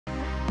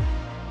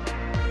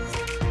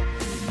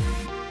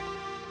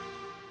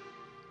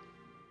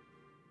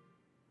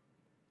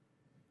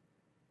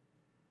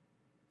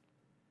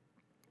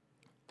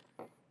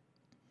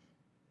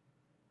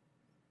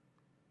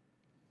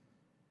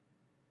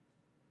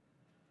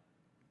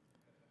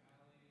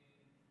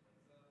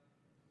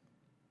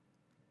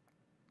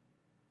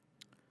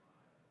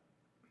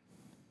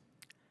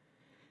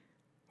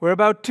We're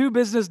about 2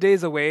 business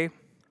days away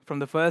from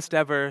the first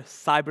ever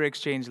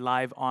CyberXchange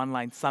Live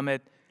online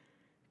summit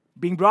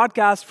being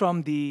broadcast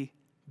from the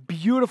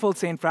beautiful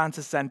St.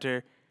 Francis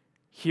Center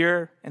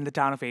here in the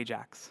town of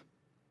Ajax.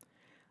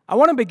 I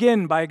want to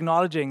begin by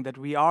acknowledging that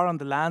we are on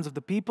the lands of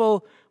the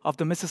people of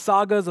the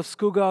Mississaugas of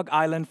Scugog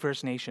Island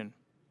First Nation.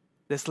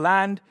 This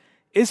land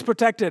is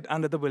protected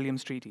under the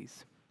Williams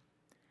Treaties.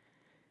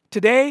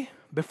 Today,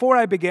 before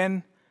I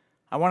begin,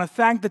 I want to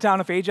thank the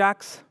town of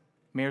Ajax,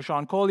 Mayor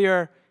Sean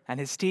Collier, and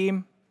his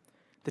team,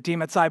 the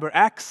team at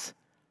CyberX,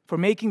 for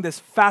making this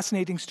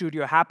fascinating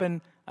studio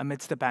happen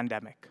amidst the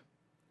pandemic.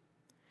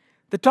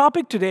 The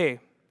topic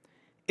today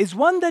is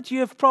one that you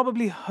have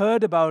probably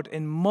heard about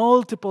in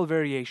multiple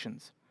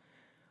variations,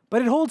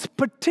 but it holds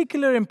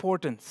particular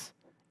importance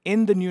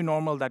in the new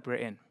normal that we're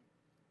in.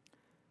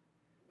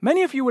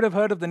 Many of you would have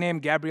heard of the name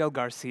Gabriel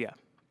Garcia,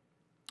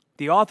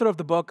 the author of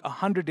the book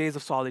 100 Days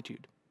of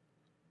Solitude.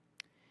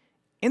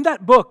 In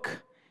that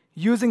book,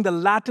 using the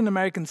Latin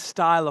American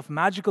style of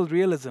magical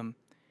realism,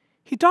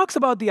 he talks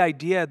about the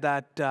idea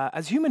that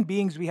as human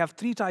beings, we have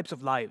 3 types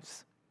of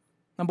lives.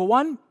 Number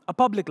 1, a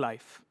public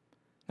life.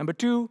 Number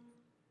 2,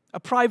 a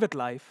private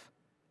life.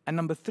 And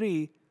number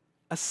 3,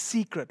 a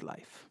secret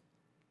life.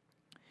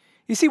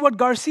 You see, what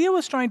Garcia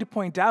was trying to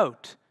point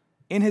out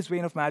in his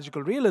vein of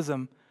magical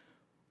realism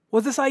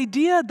was this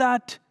idea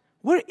that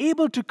we're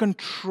able to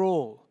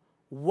control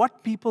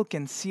what people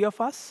can see of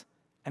us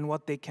and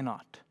what they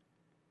cannot.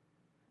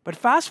 But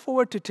fast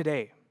forward to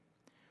today,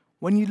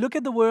 when you look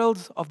at the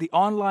worlds of the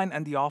online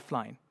and the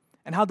offline,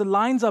 and how the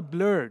lines are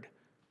blurred,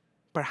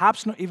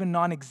 perhaps not even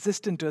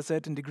non-existent to a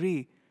certain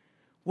degree,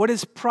 what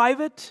is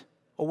private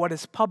or what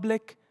is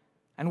public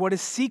and what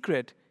is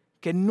secret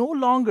can no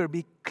longer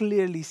be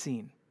clearly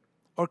seen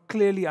or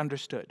clearly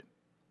understood.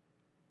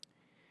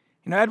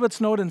 You know, Edward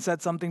Snowden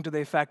said something to the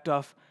effect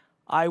of,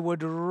 "I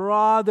would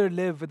rather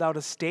live without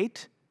a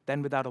state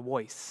than without a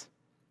voice."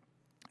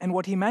 And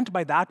what he meant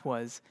by that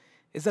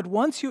is that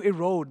once you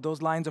erode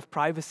those lines of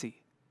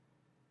privacy,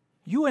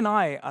 you and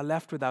I are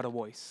left without a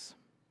voice.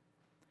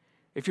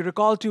 If you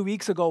recall 2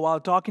 weeks ago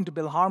while talking to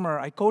Bill Harmer,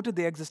 I quoted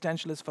the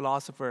existentialist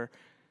philosopher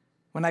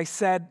when I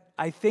said,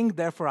 "I think,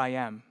 therefore I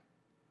am."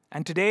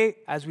 And today,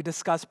 as we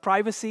discuss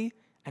privacy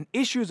and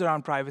issues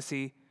around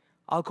privacy,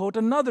 I'll quote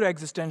another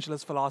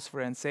existentialist philosopher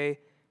and say,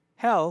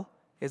 "Hell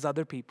is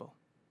other people."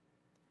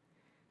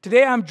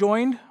 Today, I'm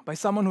joined by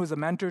someone who is a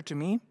mentor to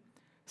me,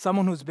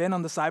 someone who's been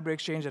on the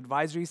CyberXchange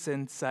advisory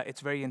since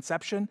its very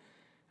inception,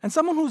 and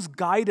someone who's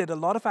guided a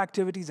lot of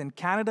activities in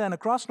Canada and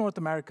across North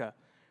America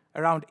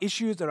around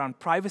issues around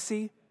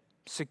privacy,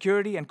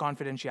 security, and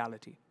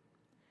confidentiality.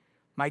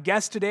 My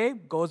guest today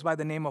goes by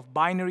the name of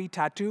Binary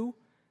Tattoo,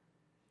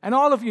 and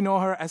all of you know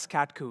her as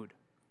Cat Coode.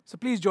 So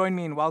please join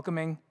me in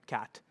welcoming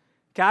Cat.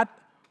 Cat,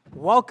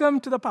 welcome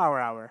to the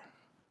Power Hour.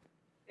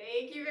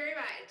 Thank you very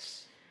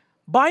much.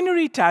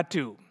 Binary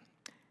Tattoo.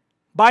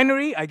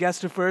 Binary, I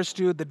guess, refers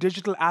to the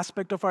digital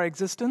aspect of our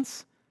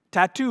existence.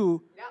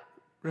 Tattoo, Yep.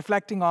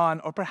 reflecting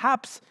on or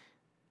perhaps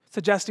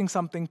suggesting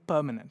something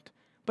permanent.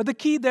 But the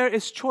key there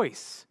is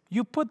choice.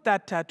 You put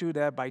that tattoo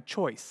there by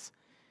choice.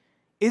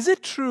 Is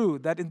it true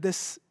that in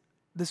this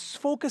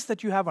focus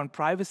that you have on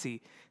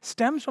privacy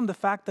stems from the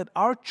fact that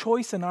our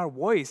choice and our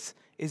voice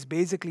is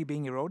basically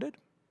being eroded?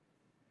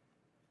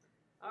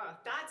 Oh,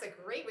 that's a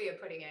great way of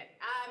putting it.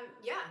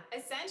 Yeah,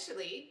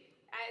 essentially,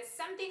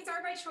 some things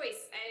are by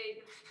choice.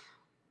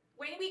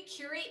 When we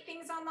curate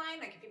things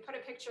online, like if you put a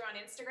picture on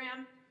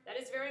Instagram, that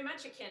is very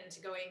much akin to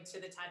going to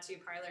the tattoo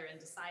parlor and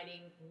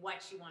deciding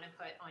what you want to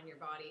put on your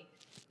body.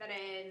 But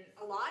in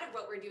a lot of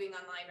what we're doing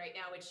online right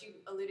now, which you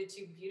alluded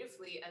to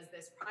beautifully as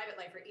this private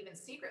life or even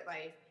secret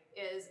life,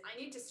 is I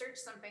need to search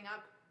something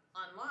up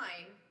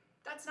online.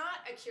 That's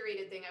not a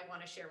curated thing I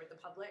want to share with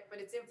the public, but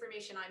it's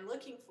information I'm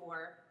looking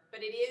for,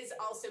 but it is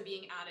also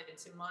being added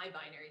to my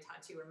binary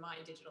tattoo or my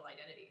digital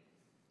identity.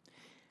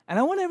 And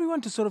I want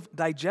everyone to sort of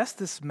digest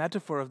this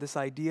metaphor of this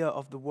idea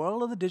of the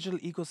world of the digital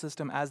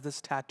ecosystem as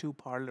this tattoo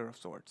parlor of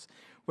sorts,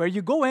 where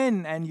you go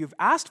in and you've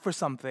asked for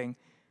something,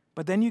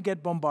 but then you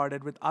get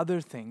bombarded with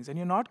other things, and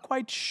you're not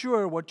quite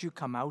sure what you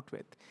come out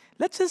with.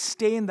 Let's just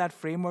stay in that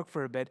framework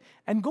for a bit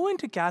and go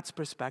into Kat's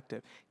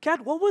perspective.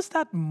 Kat, what was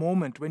that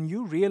moment when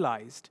you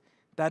realized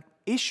that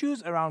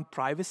issues around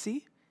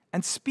privacy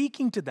and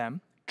speaking to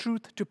them,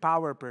 truth to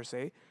power per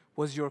se,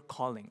 was your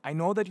calling? I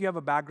know that you have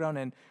a background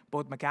in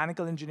both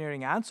mechanical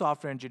engineering and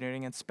software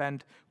engineering and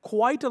spent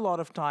quite a lot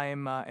of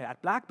time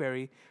at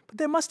BlackBerry, but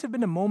there must have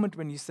been a moment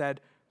when you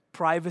said,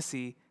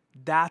 privacy,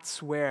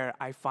 that's where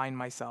I find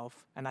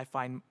myself and I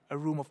find a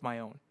room of my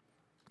own.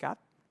 Kat?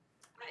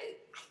 I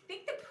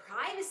think the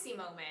privacy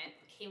moment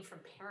came from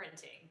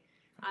parenting.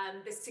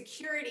 The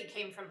security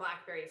came from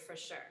BlackBerry for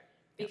sure,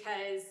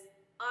 because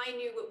I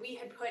knew what we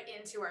had put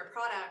into our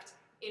product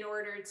in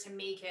order to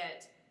make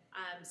it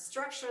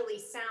structurally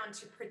sound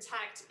to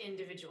protect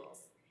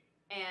individuals.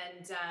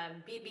 And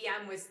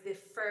BBM was the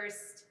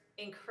first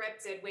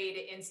encrypted way to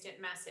instant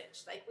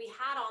message. Like, we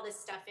had all this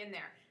stuff in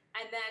there.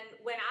 And then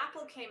when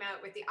Apple came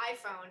out with the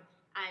iPhone,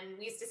 And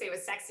we used to say it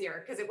was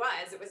sexier because it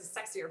was a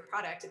sexier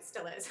product. It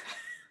still is.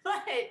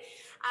 But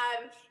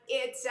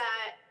it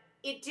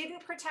it didn't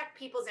protect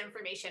people's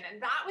information.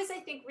 And that was, I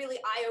think, really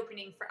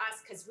eye-opening for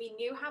us because we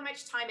knew how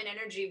much time and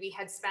energy we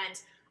had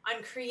spent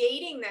on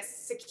creating this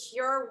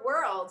secure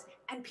world,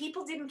 and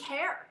people didn't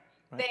care.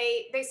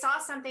 Right. They saw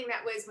something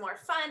that was more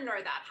fun,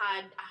 or that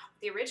had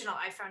the original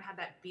iPhone had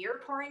that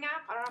beer pouring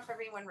app. I don't know if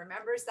everyone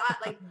remembers that.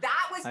 Like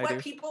that was what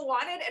people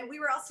wanted, and we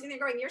were all sitting there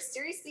going, "You're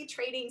seriously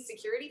trading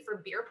security for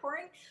beer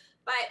pouring?"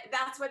 But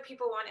that's what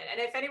people wanted.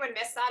 And if anyone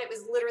missed that, it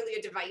was literally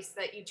a device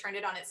that you turned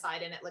it on its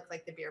side and it looked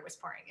like the beer was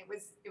pouring. It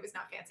was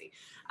not fancy.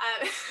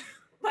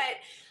 But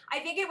I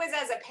think it was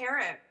as a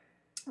parent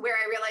where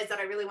I realized that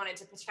I really wanted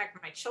to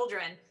protect my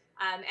children.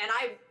 And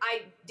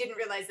I didn't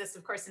realize this,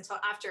 of course, until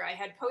after I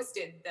had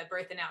posted the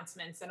birth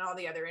announcements and all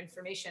the other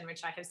information,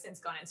 which I have since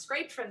gone and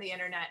scraped from the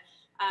internet,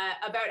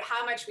 about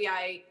how much we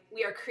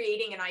are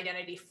creating an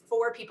identity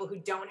for people who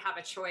don't have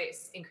a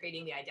choice in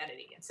creating the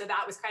identity. And so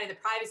that was kind of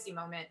the privacy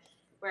moment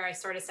where I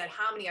sort of said,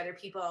 how many other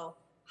people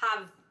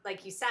have,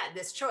 like you said,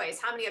 this choice?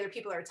 How many other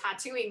people are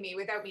tattooing me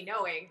without me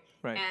knowing?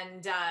 Right.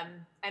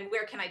 And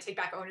where can I take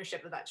back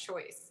ownership of that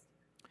choice?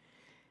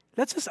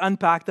 Let's just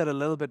unpack that a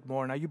little bit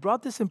more. Now, you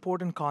brought this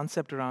important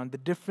concept around the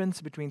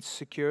difference between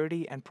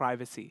security and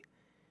privacy.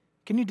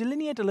 Can you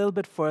delineate a little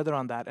bit further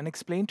on that and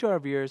explain to our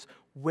viewers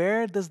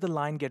where does the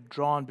line get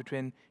drawn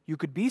between you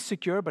could be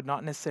secure but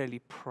not necessarily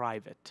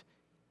private?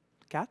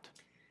 Kat?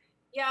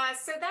 Yeah,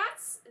 so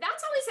that's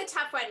always a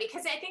tough one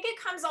because I think it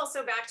comes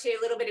also back to a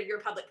little bit of your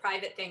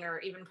public-private thing, or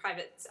even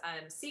private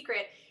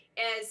secret.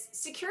 As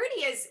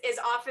security is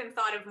often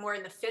thought of more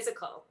in the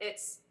physical.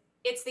 It's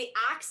the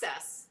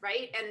access,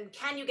 right? And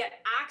can you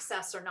get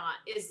access or not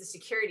is the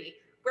security.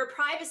 Where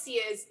privacy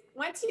is,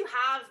 once you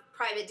have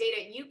private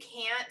data, you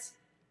can't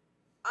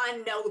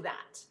unknow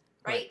that,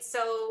 right?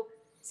 So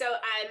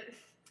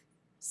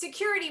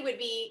security would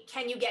be,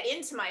 can you get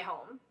into my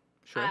home?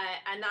 Sure.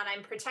 And that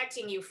I'm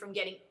protecting you from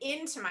getting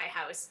into my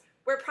house.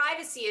 Where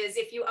privacy is,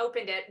 if you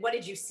opened it, what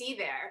did you see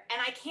there?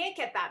 And I can't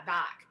get that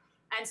back.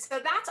 And so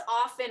that's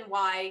often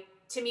why,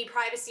 to me,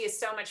 privacy is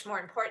so much more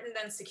important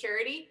than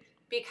security,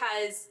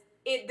 because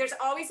there's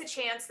always a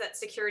chance that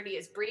security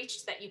is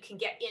breached, that you can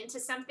get into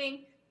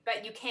something,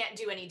 but you can't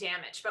do any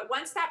damage. But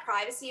once that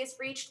privacy is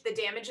breached, the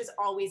damage is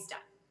always done.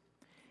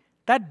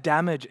 That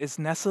damage is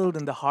nestled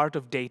in the heart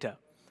of data.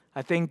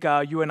 I think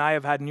you and I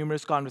have had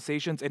numerous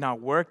conversations in our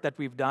work that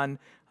we've done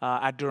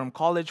at Durham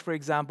College, for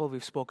example.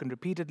 We've spoken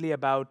repeatedly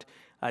about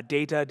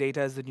data.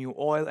 Data is the new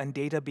oil, and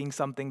data being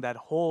something that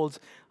holds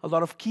a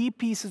lot of key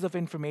pieces of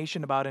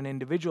information about an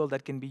individual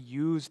that can be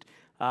used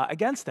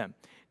against them.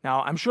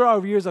 Now, I'm sure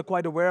our viewers are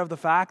quite aware of the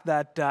fact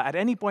that at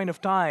any point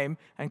of time,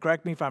 and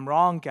correct me if I'm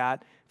wrong,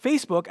 Kat,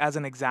 Facebook, as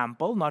an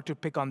example, not to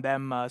pick on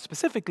them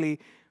specifically,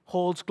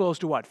 holds close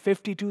to what,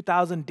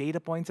 52,000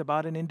 data points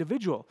about an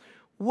individual.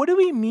 What do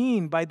we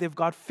mean by they've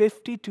got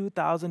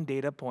 52,000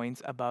 data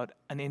points about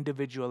an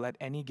individual at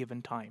any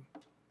given time?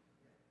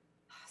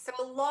 So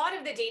a lot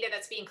of the data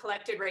that's being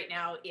collected right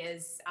now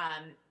is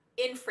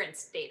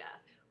inference data,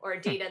 or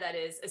data that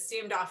is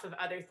assumed off of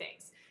other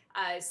things.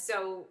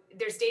 So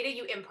there's data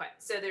you input.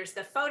 So there's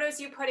the photos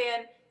you put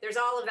in, there's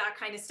all of that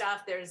kind of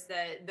stuff. There's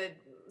the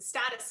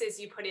statuses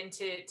you put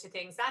into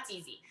things. That's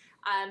easy.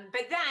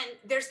 But then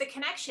there's the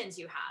connections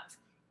you have.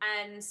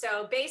 And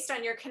so based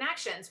on your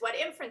connections, what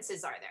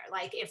inferences are there?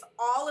 Like if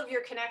all of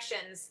your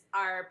connections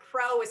are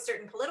pro a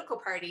certain political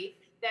party,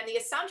 then the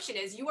assumption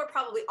is you are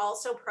probably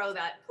also pro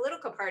that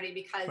political party,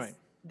 because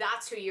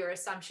that's who your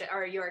assumption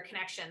or your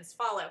connections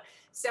follow.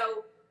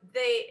 So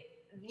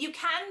you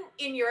can,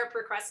 in Europe,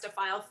 request a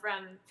file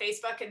from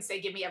Facebook and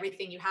say, give me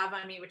everything you have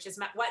on me, which is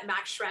what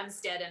Max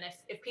Schrems did. And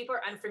if people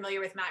are unfamiliar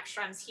with Max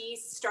Schrems, he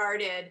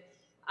started...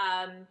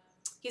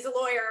 he's a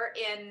lawyer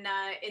in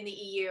the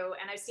EU,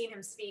 and I've seen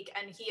him speak,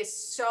 and he is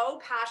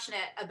so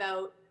passionate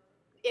about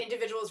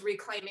individuals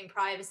reclaiming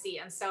privacy.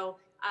 And so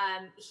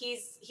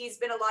he's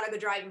been a lot of the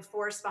driving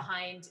force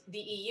behind the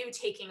EU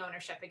taking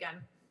ownership again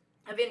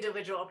of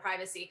individual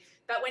privacy.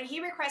 But when he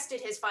requested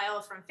his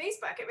file from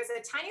Facebook, it was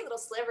a tiny little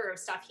sliver of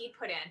stuff he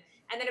put in,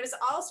 and then it was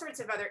all sorts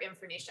of other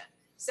information.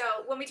 So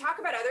when we talk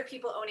about other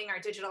people owning our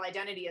digital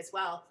identity as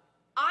well,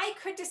 I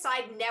could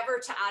decide never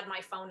to add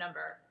my phone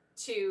number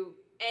to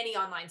any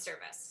online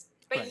service,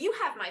 but you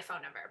have my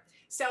phone number.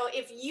 So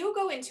if you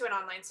go into an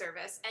online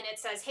service and it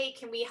says, hey,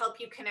 can we help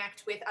you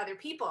connect with other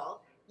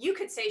people? You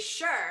could say,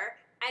 sure.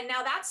 And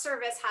now that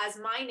service has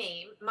my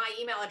name, my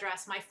email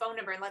address, my phone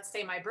number, and let's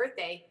say my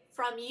birthday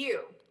from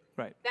you.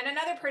 Right. Then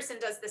another person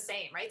does the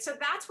same, right? So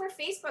that's where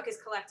Facebook is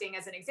collecting,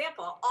 as an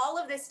example, all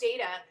of this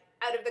data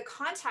out of the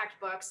contact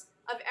books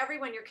of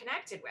everyone you're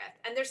connected with.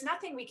 And there's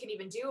nothing we can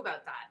even do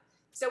about that.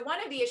 So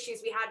one of the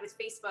issues we had with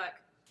Facebook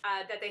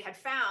that they had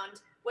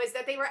found was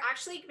that they were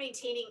actually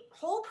maintaining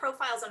whole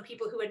profiles on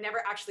people who had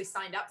never actually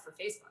signed up for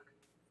Facebook,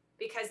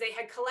 because they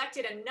had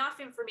collected enough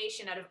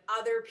information out of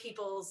other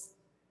people's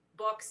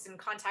books and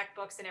contact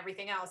books and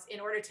everything else in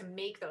order to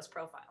make those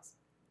profiles.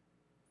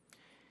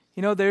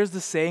 You know, there's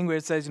this saying where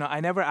it says, I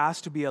never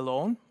asked to be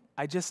alone.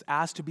 I just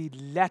ask to be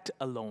let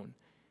alone,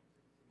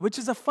 which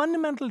is a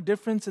fundamental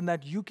difference in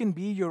that you can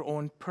be your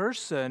own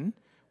person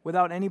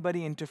without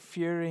anybody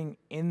interfering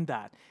in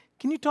that.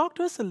 Can you talk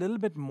to us a little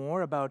bit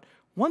more about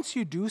once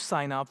you do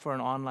sign up for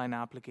an online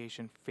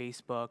application,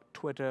 Facebook,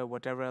 Twitter,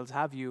 whatever else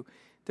have you,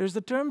 there's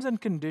the terms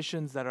and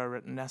conditions that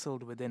are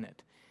nestled within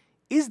it.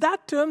 Is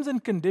that terms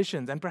and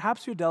conditions, and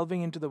perhaps you're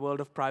delving into the world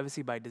of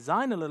privacy by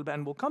design a little bit,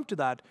 and we'll come to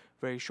that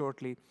very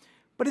shortly,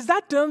 but is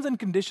that terms and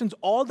conditions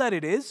all that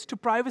it is to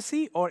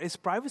privacy, or is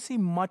privacy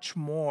much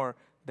more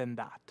than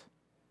that?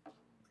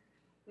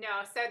 No,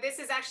 so this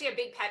is actually a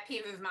big pet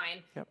peeve of mine,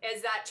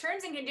 is that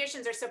terms and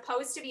conditions are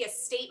supposed to be a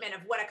statement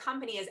of what a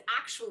company is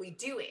actually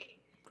doing.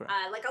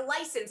 Like a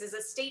license is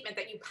a statement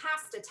that you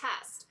passed a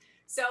test.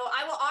 So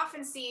I will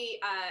often see,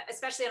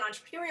 especially in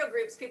entrepreneurial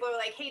groups, people are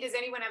like, hey, does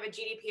anyone have a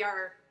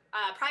GDPR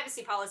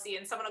privacy policy?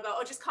 And someone will go,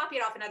 oh, just copy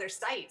it off another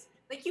site.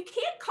 Like, you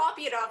can't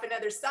copy it off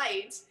another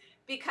site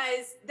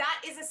because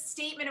that is a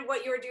statement of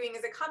what you're doing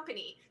as a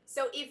company.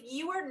 So if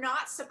you are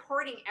not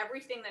supporting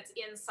everything that's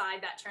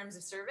inside that terms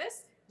of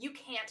service, you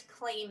can't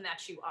claim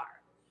that you are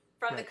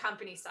from the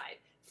company side.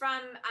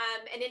 From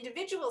an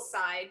individual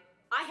side,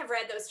 I have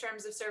read those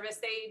terms of service.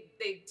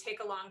 They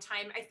take a long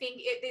time. I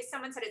think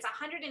someone said it's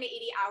 180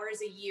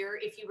 hours a year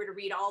if you were to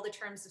read all the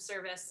terms of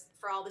service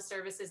for all the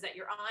services that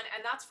you're on.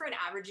 And that's for an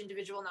average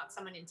individual, not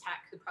someone in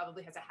tech who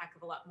probably has a heck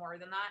of a lot more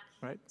than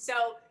that. Right.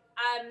 So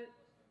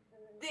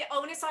the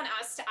onus on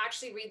us to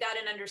actually read that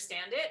and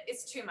understand it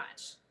is too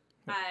much.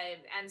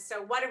 And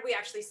so what have we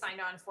actually signed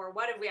on for?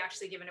 What have we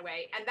actually given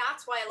away? And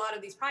that's why a lot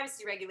of these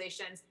privacy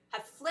regulations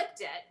have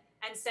flipped it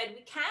and said,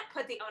 we can't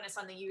put the onus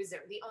on the user.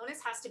 The onus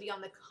has to be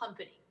on the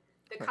company.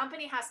 The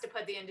company has to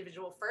put the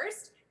individual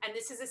first. And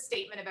this is a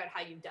statement about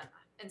how you've done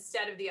that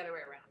instead of the other way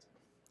around.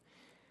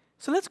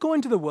 So let's go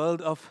into the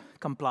world of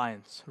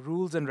compliance,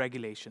 rules and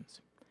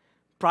regulations.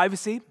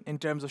 Privacy, in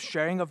terms of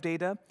sharing of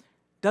data,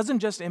 doesn't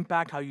just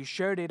impact how you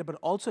share data, but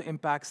also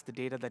impacts the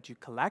data that you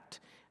collect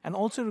and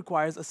also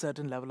requires a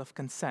certain level of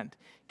consent.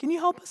 Can you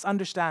help us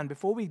understand,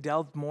 before we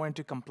delve more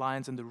into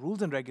compliance and the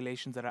rules and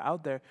regulations that are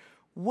out there,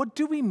 what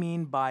do we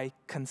mean by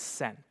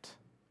consent?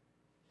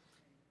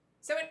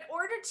 So in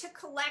order to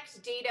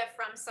collect data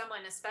from someone,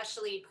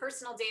 especially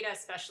personal data,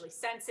 especially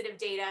sensitive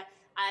data,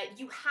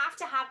 you have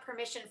to have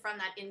permission from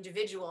that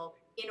individual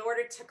in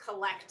order to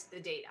collect the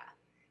data.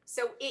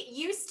 So it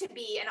used to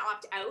be an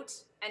opt-out,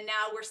 and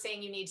now we're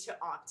saying you need to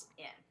opt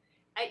in.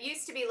 It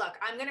used to be, look,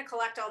 I'm going to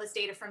collect all this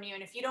data from you,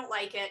 and if you don't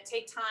like it,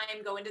 take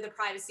time, go into the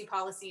privacy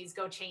policies,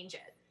 go change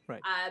it.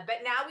 Right. But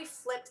now we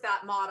flipped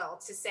that model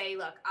to say,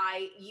 look,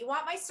 you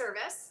want my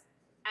service,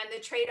 and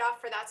the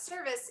trade-off for that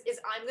service is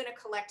I'm going to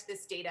collect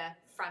this data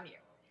from you.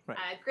 Right.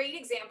 A great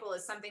example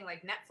is something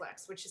like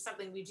Netflix, which is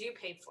something we do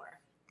pay for.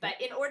 But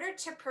in order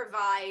to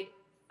provide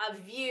a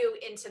view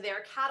into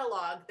their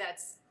catalog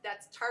that's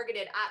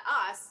targeted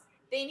at us,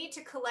 they need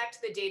to collect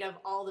the data of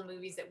all the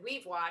movies that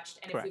we've watched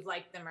and if we've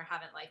liked them or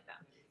haven't liked them,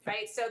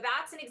 right? So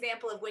that's an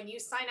example of when you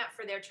sign up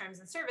for their terms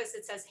and service,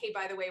 it says, hey,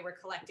 by the way, we're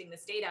collecting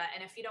this data.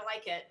 And if you don't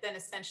like it, then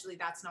essentially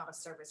that's not a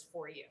service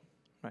for you.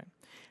 Right.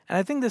 And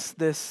I think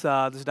this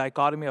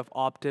dichotomy of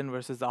opt-in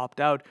versus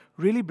opt-out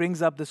really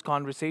brings up this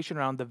conversation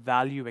around the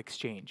value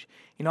exchange.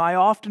 You know, I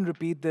often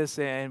repeat this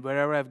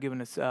wherever I've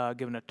given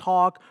a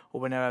talk or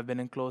whenever I've been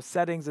in closed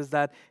settings, is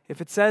that if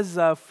it says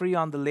free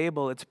on the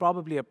label, it's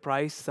probably a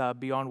price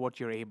beyond what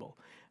you're able.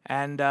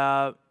 And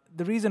the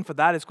reason for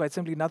that is quite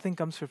simply nothing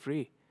comes for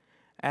free.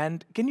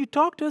 And can you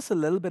talk to us a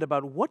little bit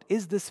about what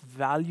is this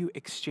value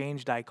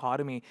exchange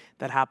dichotomy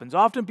that happens?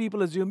 Often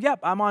people assume, yep,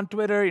 I'm on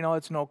Twitter, you know,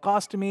 it's no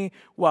cost to me.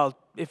 Well,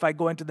 if I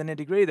go into the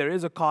nitty-gritty, there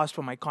is a cost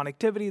for my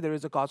connectivity, there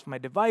is a cost for my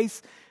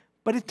device,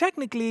 but it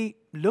technically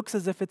looks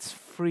as if it's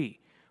free.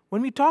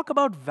 When we talk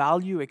about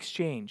value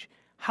exchange,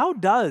 how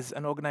does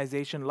an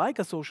organization like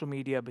a social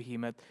media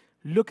behemoth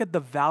look at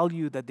the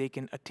value that they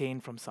can attain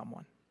from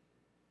someone?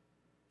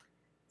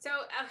 So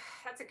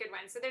that's a good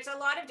one. So there's a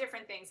lot of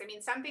different things. I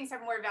mean, some things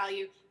have more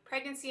value.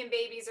 Pregnancy and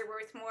babies are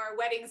worth more.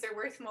 Weddings are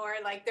worth more.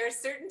 Like, there's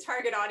certain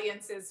target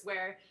audiences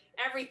where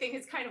everything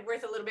is kind of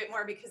worth a little bit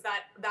more because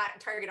that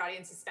target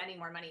audience is spending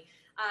more money.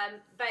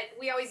 But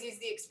we always use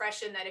the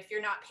expression that if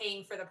you're not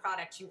paying for the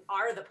product, you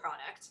are the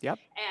product. Yep.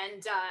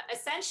 And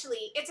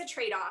essentially, it's a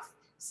trade-off.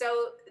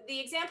 So the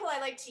example I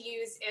like to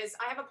use is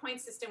I have a point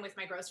system with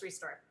my grocery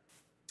store.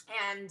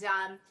 And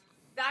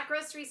that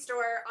grocery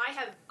store, I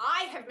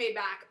have made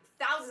back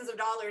thousands of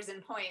dollars in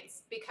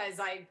points because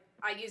I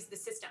use the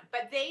system,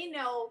 but they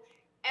know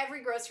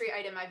every grocery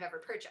item I've ever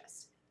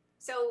purchased.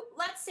 So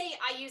let's say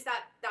I use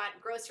that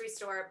grocery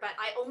store, but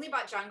I only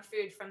bought junk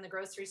food from the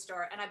grocery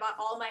store and I bought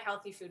all my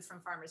healthy food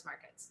from farmers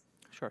markets.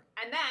 Sure.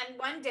 And then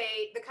one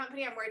day the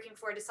company I'm working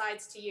for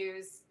decides to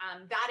use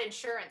that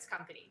insurance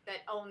company that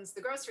owns the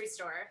grocery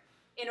store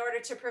in order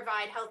to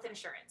provide health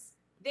insurance.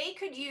 They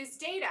could use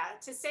data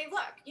to say,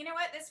 look, you know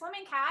what, this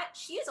woman, Cat,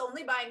 she is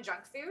only buying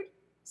junk food.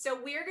 So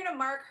we're going to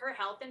mark her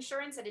health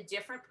insurance at a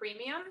different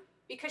premium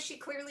because she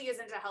clearly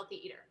isn't a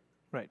healthy eater.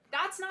 Right.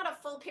 That's not a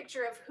full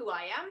picture of who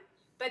I am,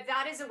 but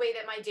that is a way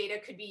that my data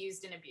could be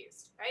used and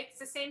abused, right? It's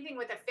the same thing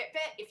with a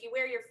Fitbit. If you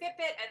wear your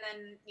Fitbit and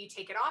then you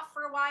take it off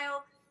for a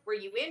while, were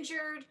you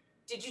injured?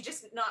 Did you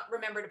just not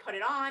remember to put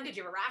it on? Did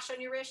you have a rash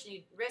on your wrist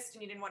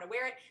and you didn't want to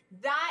wear it?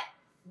 That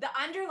the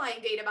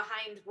underlying data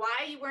behind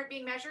why you weren't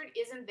being measured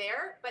isn't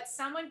there, but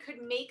someone could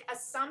make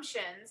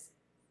assumptions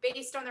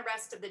based on the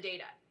rest of the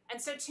data. And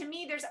so to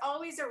me, there's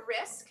always a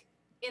risk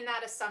in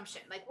that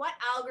assumption. Like, what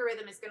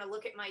algorithm is going to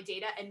look at my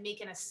data and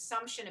make an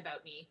assumption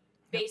about me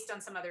based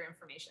on some other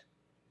information?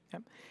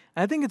 Yep.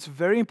 And I think it's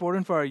very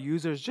important for our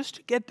users just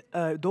to get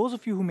those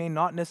of you who may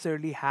not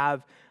necessarily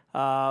have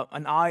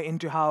an eye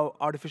into how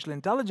artificial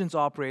intelligence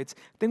operates.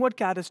 I think what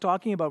Kat is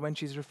talking about when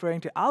she's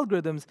referring to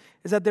algorithms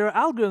is that there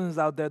are algorithms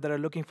out there that are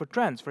looking for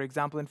trends. For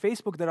example, in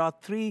Facebook, there are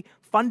 3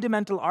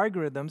 fundamental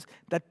algorithms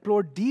that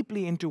plow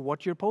deeply into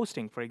what you're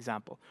posting, for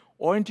example,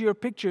 or into your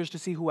pictures to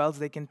see who else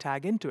they can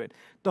tag into it.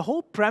 The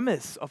whole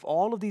premise of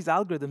all of these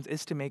algorithms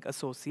is to make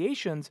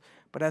associations,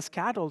 but as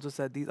Kat also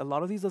said, a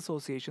lot of these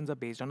associations are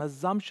based on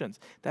assumptions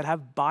that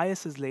have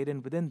biases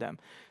laden within them.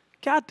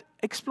 Kat,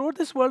 explore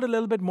this world a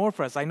little bit more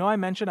for us. I know I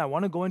mentioned I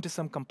want to go into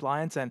some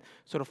compliance and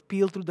sort of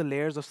peel through the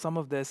layers of some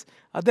of this.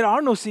 There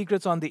are no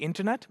secrets on the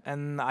internet,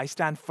 and I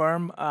stand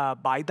firm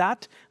by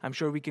that. I'm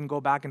sure we can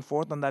go back and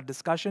forth on that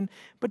discussion.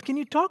 But can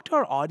you talk to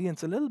our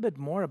audience a little bit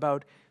more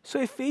about,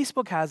 so if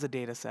Facebook has a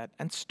data set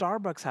and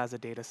Starbucks has a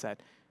data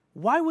set,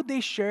 why would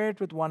they share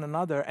it with one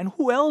another, and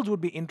who else would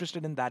be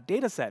interested in that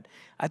data set?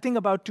 I think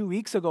about 2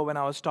 weeks ago when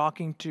I was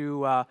talking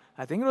to,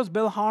 I think it was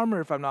Bill Harmer,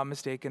 if I'm not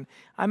mistaken,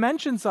 I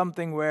mentioned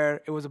something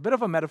where it was a bit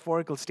of a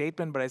metaphorical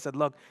statement, but I said,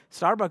 look,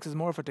 Starbucks is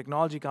more of a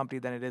technology company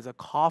than it is a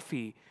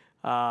coffee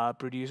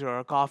producer or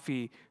a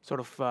coffee sort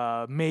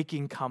of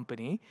making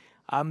company.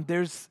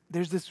 There's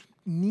this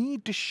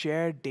need to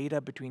share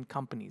data between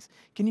companies.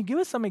 Can you give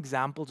us some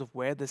examples of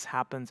where this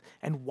happens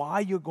and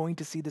why you're going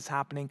to see this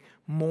happening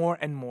more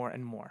and more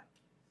and more?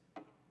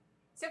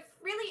 So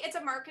really, it's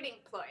a marketing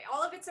ploy.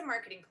 All of it's a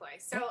marketing ploy.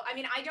 So, I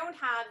mean, I don't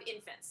have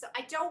infants, so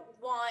I don't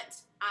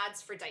want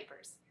ads for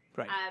diapers.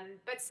 Right.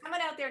 But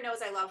someone out there knows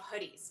I love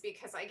hoodies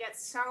because I get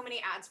so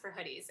many ads for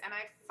hoodies. And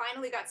I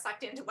finally got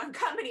sucked into one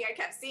company I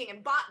kept seeing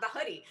and bought the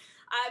hoodie.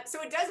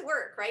 So it does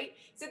work, right?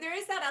 So there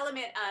is that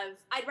element of,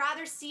 I'd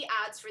rather see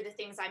ads for the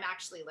things I'm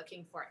actually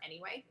looking for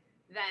anyway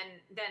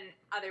than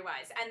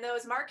otherwise. And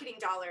those marketing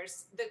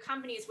dollars, the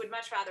companies would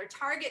much rather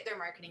target their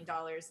marketing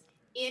dollars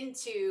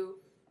into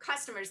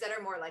customers that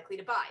are more likely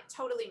to buy.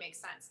 Totally makes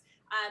sense.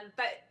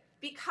 But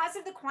because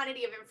of the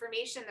quantity of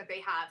information that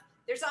they have,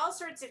 there's all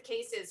sorts of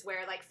cases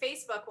where, like,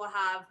 Facebook will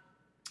have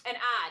an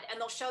ad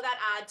and they'll show that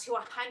ad to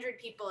 100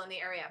 people in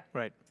the area.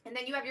 Right. And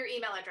then you have your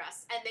email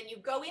address, and then you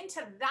go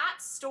into that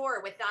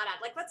store with that ad.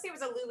 Like, let's say it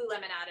was a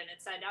Lululemon ad and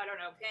it said, I don't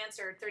know, pants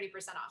are 30%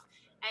 off.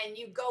 And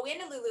you go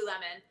into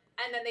Lululemon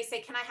and then they say,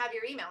 can I have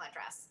your email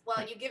address?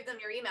 Well, you give them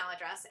your email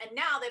address, and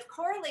now they've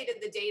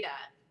correlated the data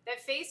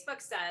that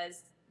Facebook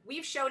says,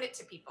 we've showed it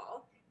to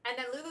people. And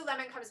then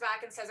Lululemon comes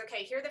back and says,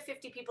 okay, here are the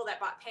 50 people that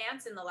bought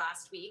pants in the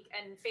last week.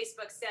 And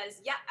Facebook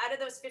says, yeah, out of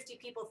those 50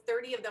 people,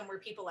 30 of them were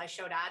people I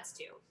showed ads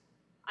to.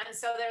 And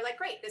so they're like,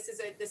 great, this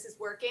is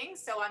working.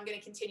 So I'm going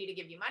to continue to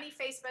give you money,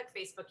 Facebook.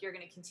 Facebook, you're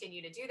going to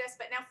continue to do this.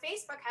 But now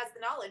Facebook has the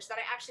knowledge that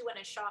I actually went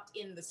and shopped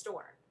in the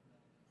store.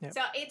 Yep.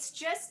 So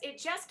it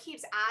just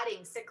keeps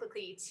adding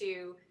cyclically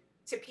to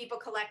people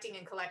collecting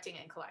and collecting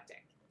and collecting.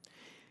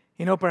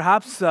 You know,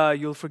 perhaps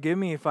you'll forgive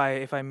me if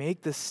I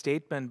make this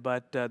statement,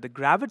 but the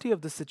gravity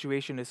of the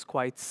situation is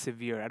quite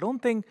severe. I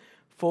don't think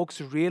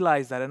folks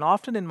realize that. And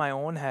often in my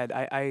own head,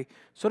 I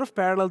sort of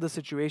parallel the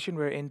situation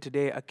we're in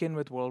today akin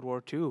with World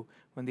War II,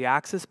 when the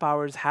Axis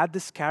powers had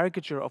this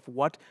caricature of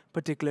what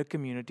particular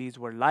communities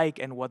were like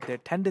and what their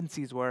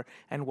tendencies were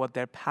and what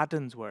their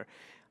patterns were.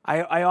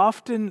 I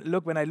often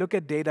look, when I look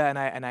at data,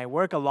 and I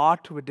work a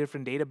lot with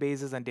different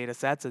databases and data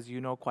sets, as you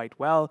know quite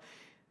well,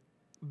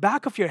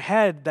 back of your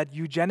head, that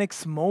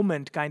eugenics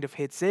moment kind of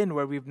hits in,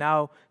 where we've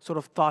now sort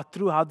of thought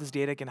through how this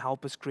data can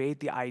help us create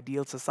the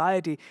ideal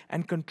society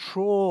and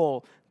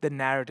control the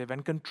narrative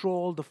and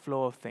control the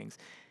flow of things.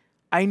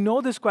 I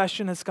know this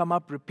question has come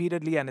up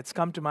repeatedly, and it's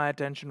come to my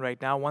attention right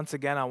now. Once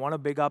again, I want to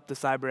big up the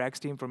CyberX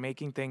team for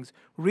making things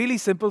really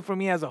simple for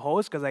me as a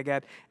host, because I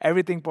get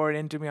everything poured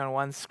into me on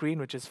one screen,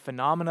 which is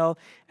phenomenal.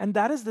 And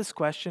that is this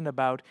question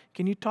about,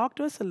 can you talk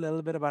to us a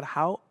little bit about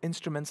how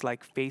instruments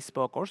like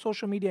Facebook or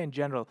social media in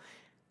general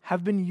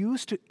have been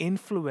used to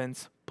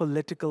influence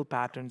political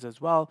patterns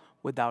as well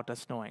without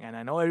us knowing? And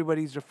I know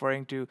everybody's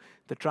referring to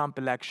the Trump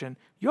election.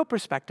 Your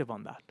perspective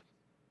on that?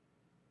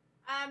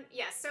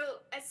 Yeah, so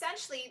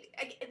essentially,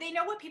 they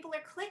know what people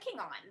are clicking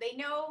on. They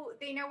know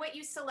what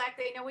you select.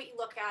 They know what you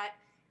look at.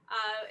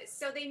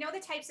 So they know the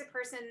types of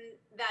person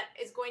that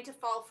is going to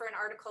fall for an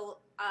article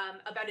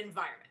about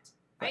environment,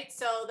 right?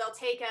 So they'll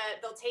take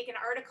an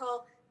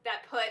article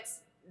that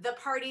puts the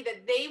party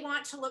that they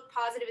want to look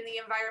positive in the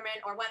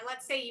environment, or when,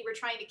 let's say, you were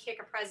trying to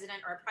kick a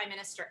president or a prime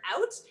minister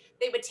out,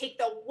 they would take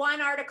the one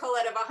article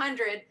out of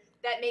 100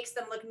 that makes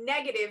them look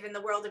negative in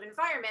the world of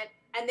environment,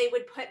 and they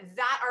would put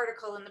that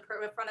article in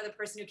front of the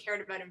person who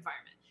cared about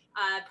environment.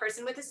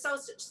 person with a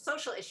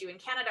social issue. In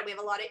Canada, we have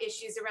a lot of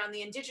issues around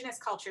the Indigenous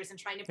cultures and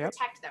trying to Yep.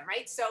 protect them,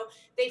 right? So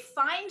they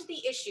find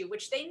the issue,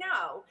 which they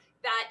know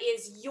that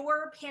is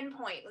your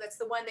pinpoint. That's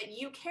the one that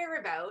you care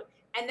about.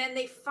 And then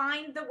they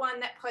find the one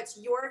that puts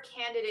your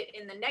candidate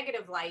in the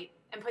negative light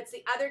and puts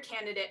the other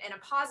candidate in a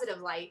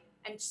positive light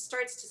and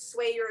starts to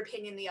sway your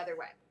opinion the other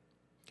way.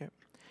 Okay.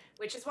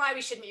 Which is why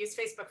we shouldn't use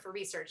Facebook for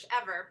research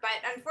ever. But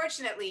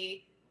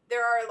unfortunately,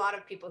 there are a lot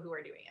of people who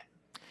are doing it.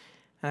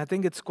 And I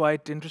think it's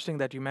quite interesting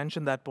that you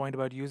mentioned that point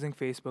about using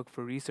Facebook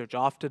for research.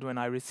 Often when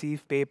I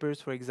receive papers,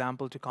 for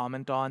example, to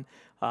comment on,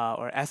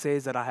 or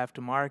essays that I have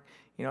to mark,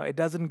 it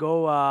doesn't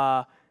go,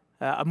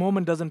 a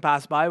moment doesn't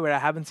pass by where I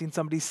haven't seen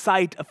somebody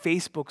cite a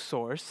Facebook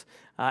source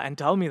and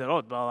tell me that,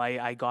 oh, well,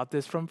 I got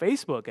this from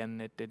Facebook, and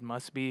it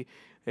must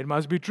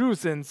be true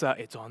since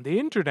it's on the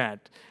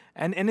internet.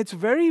 And it's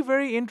very,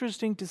 very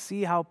interesting to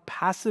see how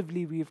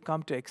passively we've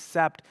come to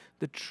accept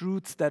the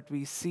truths that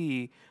we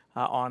see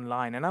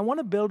online. And I want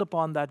to build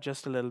upon that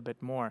just a little bit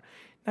more.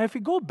 Now, if we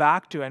go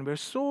back to, and we're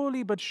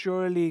slowly but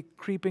surely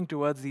creeping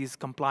towards these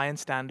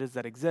compliance standards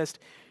that exist,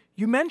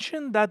 you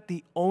mentioned that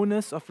the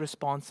onus of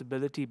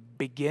responsibility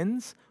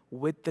begins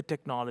with the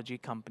technology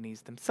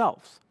companies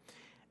themselves.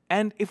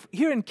 And if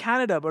here in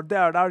Canada, but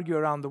there I'd argue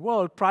around the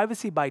world,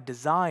 privacy by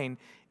design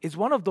is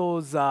one of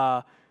those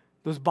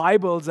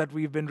Bibles that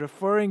we've been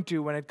referring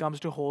to when it comes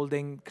to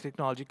holding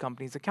technology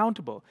companies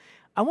accountable.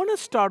 I want to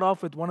start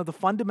off with one of the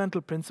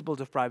fundamental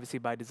principles of privacy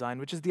by design,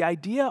 which is the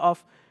idea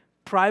of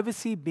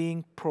privacy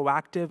being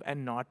proactive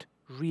and not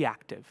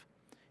reactive.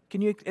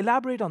 Can you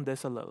elaborate on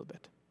this a little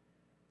bit?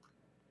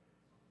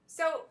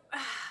 So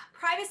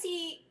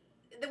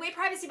the way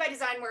privacy by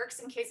design works,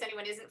 in case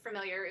anyone isn't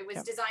familiar, it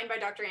was designed by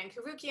Dr. Ann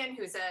Cavoukian,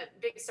 who's a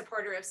big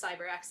supporter of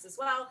CyberX as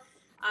well.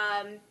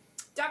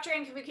 Dr.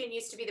 Ann Cavoukian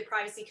used to be the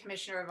Privacy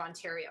Commissioner of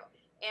Ontario.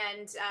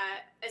 And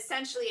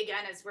essentially,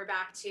 again, as we're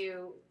back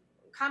to,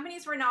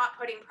 companies were not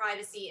putting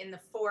privacy in the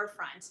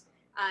forefront.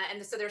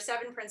 And so there are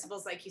 7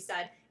 principles, like you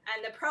said.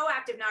 And the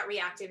proactive, not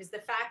reactive, is the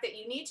fact that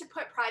you need to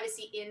put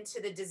privacy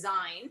into the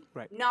design,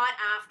 not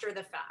after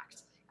the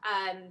fact.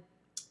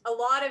 A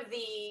lot of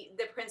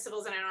the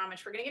principles, and I don't know how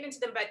much we're going to get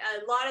into them, but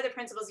a lot of the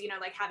principles,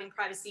 like having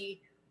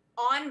privacy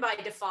on by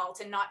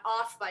default and not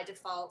off by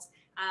default,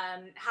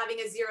 having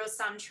a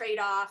zero-sum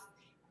trade-off,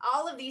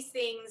 all of these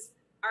things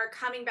are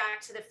coming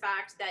back to the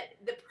fact that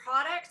the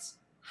product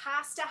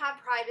has to have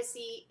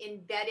privacy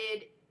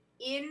embedded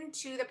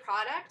into the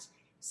product.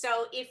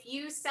 So if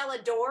you sell a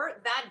door,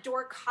 that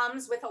door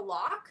comes with a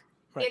lock.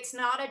 Right. It's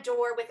not a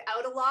door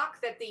without a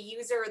lock that the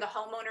user or the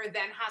homeowner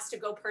then has to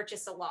go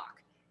purchase a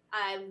lock.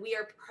 We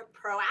are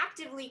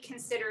proactively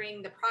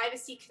considering the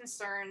privacy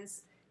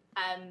concerns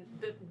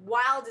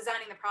while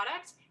designing the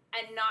product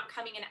and not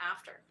coming in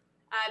after.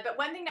 But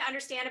one thing to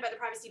understand about the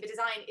privacy by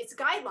design, it's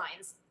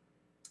guidelines.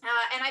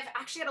 And I've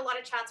actually had a lot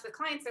of chats with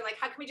clients. They're like,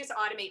 how can we just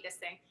automate this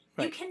thing?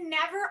 Right. You can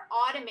never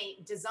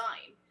automate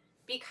design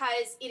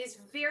because it is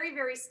very,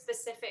 very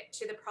specific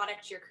to the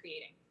product you're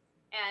creating.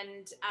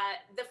 And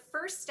the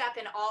first step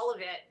in all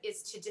of it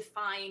is to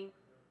define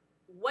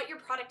what your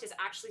product is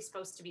actually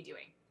supposed to be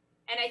doing.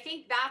 And I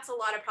think that's a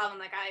lot of problem.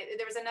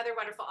 There was another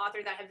wonderful author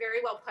that had very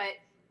well put,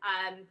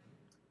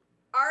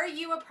 are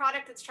you a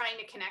product that's trying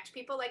to connect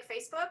people like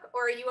Facebook,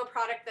 or are you a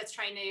product that's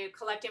trying to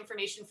collect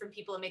information from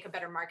people and make a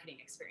better marketing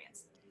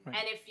experience? Right.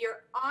 And if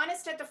you're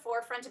honest at the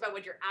forefront about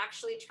what you're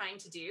actually trying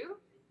to do,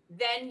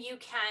 then you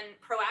can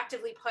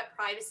proactively put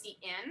privacy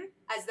in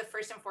as the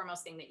first and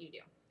foremost thing that you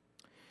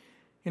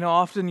do.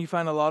 Often you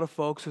find a lot of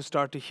folks who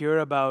start to hear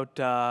about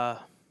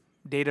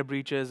data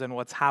breaches and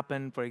what's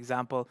happened. For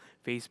example,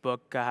 Facebook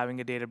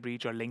having a data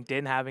breach or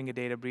LinkedIn having a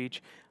data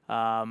breach.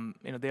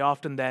 They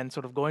often then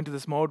sort of go into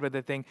this mode where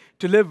they think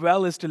to live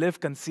well is to live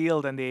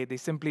concealed, and they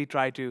simply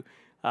try to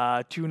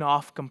tune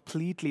off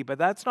completely. But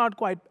that's not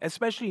quite,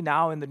 especially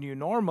now in the new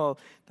normal,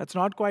 that's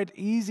not quite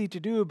easy to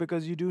do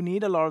because you do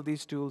need a lot of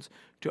these tools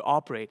to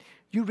operate.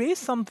 You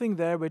raised something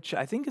there which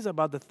I think is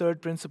about the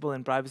third principle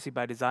in privacy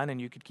by design, and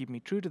you could keep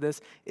me true to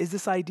this, is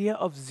this idea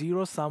of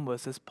zero sum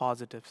versus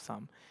positive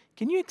sum.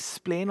 Can you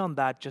explain on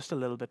that just a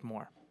little bit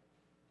more?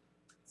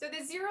 So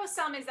the zero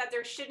sum is that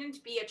there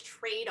shouldn't be a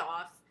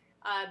trade-off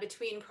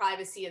between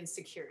privacy and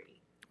security.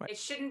 Right. It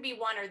shouldn't be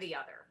one or the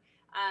other.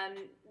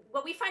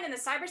 What we find in the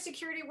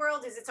cybersecurity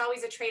world is it's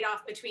always a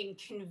trade-off between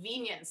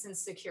convenience and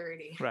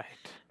security. Right.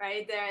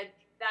 Right.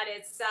 That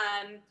it's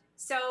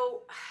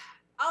so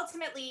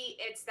ultimately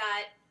it's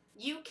that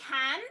you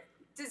can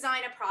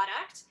design a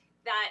product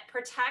that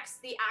protects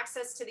the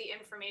access to the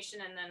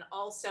information and then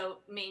also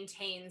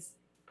maintains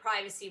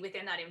privacy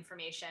within that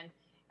information.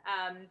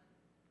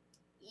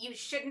 You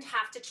shouldn't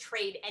have to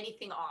trade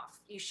anything off.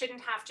 You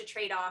shouldn't have to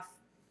trade off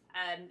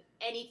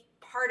any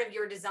part of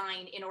your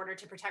design in order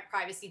to protect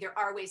privacy. There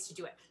are ways to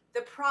do it.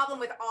 The problem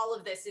with all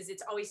of this is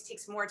it always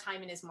takes more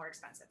time and is more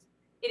expensive.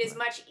 It is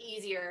much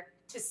easier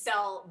to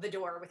sell the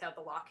door without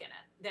the lock in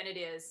it than it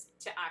is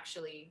to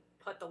actually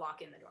put the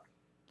lock in the door.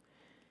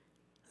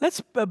 Let's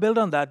build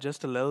on that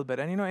just a little bit.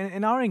 And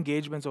in our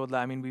engagements, Odla,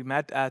 I mean, we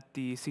met at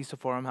the CISO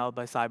forum held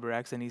by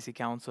CyberX and EC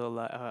Council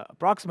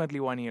approximately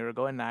 1 year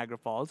ago in Niagara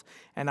Falls,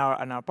 and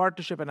our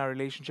partnership and our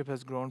relationship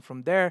has grown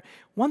from there.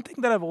 One thing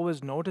that I've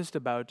always noticed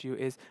about you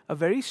is a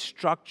very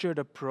structured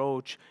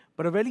approach,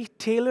 but a very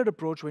tailored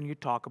approach when you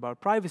talk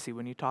about privacy.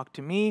 When you talk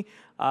to me,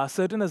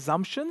 certain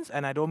assumptions,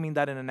 and I don't mean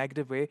that in a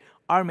negative way,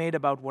 are made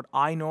about what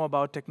I know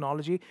about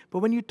technology. But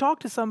when you talk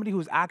to somebody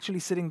who's actually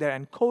sitting there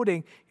and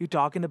coding, you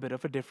talk in a bit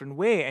of a different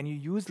way, and you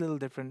use little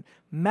different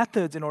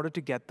methods in order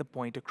to get the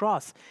point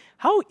across.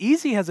 How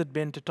easy has it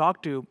been to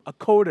talk to a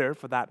coder,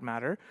 for that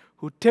matter,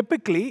 who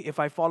typically, if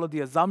I follow the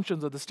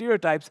assumptions or the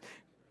stereotypes,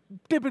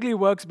 typically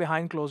works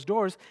behind closed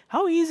doors?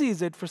 How easy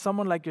is it for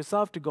someone like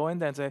yourself to go in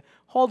there and say,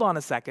 hold on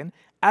a second,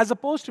 as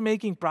opposed to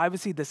making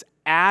privacy this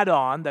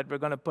add-on that we're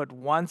going to put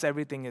once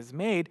everything is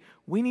made,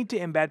 we need to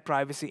embed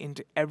privacy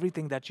into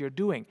everything that you're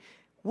doing.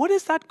 What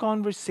is that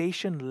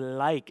conversation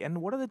like,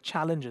 and what are the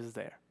challenges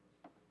there?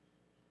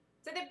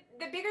 So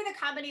the bigger the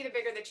company, the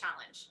bigger the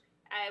challenge.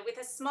 With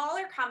a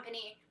smaller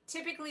company,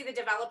 typically the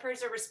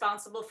developers are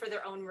responsible for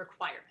their own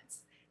requirements.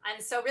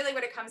 And so really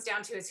what it comes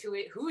down to is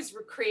who's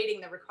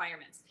creating the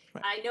requirements.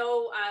 Right. I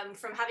know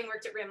from having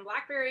worked at RIM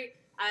BlackBerry,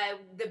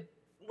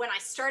 when I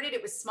started,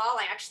 it was small.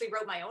 I actually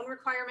wrote my own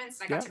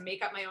requirements. And I got to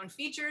make up my own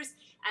features.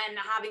 And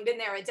having been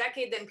there a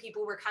decade, then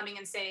people were coming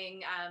and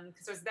saying,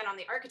 because I was then on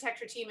the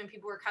architecture team, and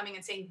people were coming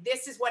and saying,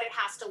 this is what it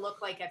has to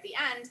look like at the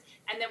end.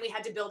 And then we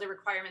had to build a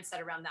requirement set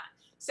around that.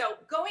 So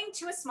going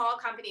to a small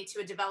company,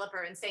 to a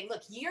developer and saying,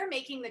 look, you're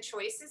making the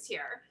choices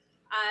here.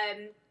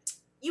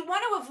 You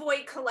want to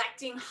avoid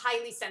collecting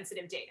highly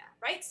sensitive data,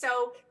 right?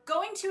 So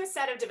going to a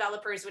set of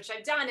developers, which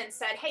I've done, and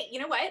said, hey, you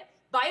know what?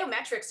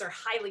 Biometrics are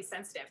highly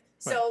sensitive.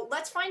 So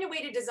let's find a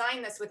way to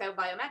design this without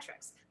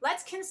biometrics.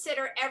 Let's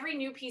consider every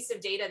new piece of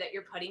data that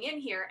you're putting in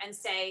here and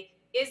say,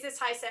 is this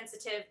high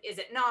sensitive? Is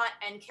it not?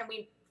 And can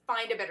we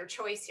find a better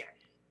choice here?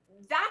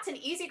 That's an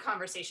easy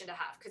conversation to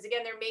have, because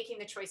again, they're making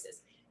the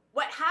choices.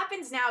 What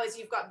happens now is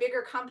you've got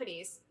bigger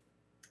companies,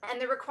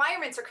 and the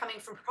requirements are coming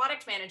from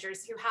product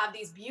managers who have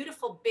these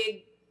beautiful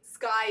big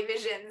sky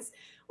visions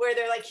where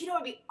they're like,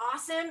 it'd be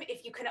awesome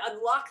if you can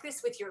unlock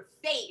this with your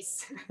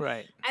face.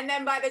 Right. And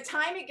then by the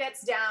time it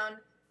gets down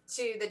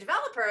to the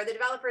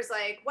developer's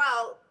like,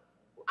 well,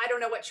 I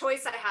don't know what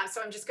choice I have,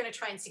 so I'm just going to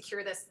try and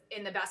secure this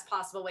in the best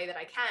possible way that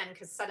I can,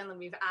 because suddenly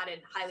we've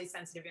added highly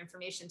sensitive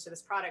information to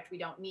this product we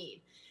don't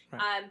need.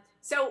 Right.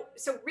 So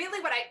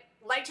really what I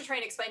like to try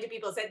and explain to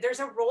people is that there's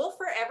a role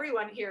for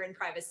everyone here in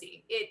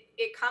privacy.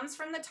 It comes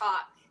from the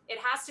top. It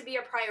has to be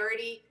a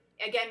priority.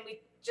 Again, we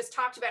just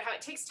talked about how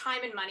it takes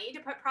time and money to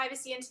put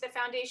privacy into the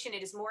foundation.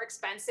 It is more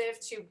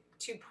expensive to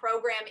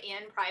program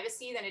in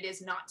privacy than it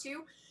is not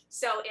to.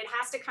 So it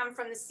has to come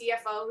from the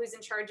CFO who's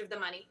in charge of the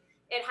money.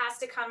 It has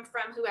to come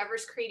from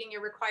whoever's creating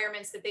your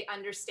requirements, that they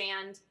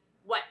understand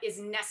what is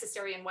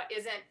necessary and what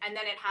isn't. And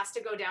then it has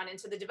to go down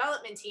into the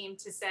development team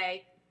to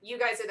say, you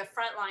guys are the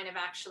front line of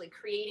actually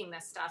creating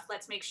this stuff.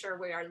 Let's make sure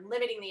we are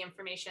limiting the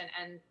information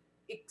and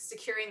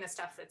securing the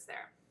stuff that's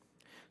there.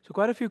 So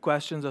quite a few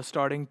questions are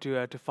starting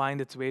to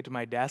find its way to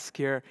my desk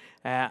here,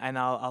 and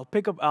I'll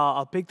pick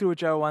through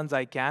whichever ones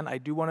I can. I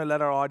do want to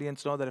let our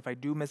audience know that if I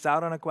do miss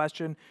out on a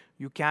question,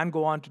 you can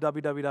go on to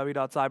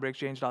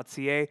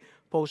www.cyberexchange.ca,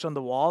 post on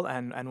the wall,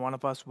 and one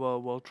of us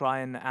will try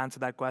and answer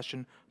that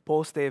question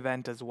post the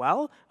event as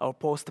well, or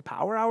post the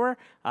Power Hour.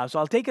 So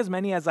I'll take as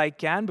many as I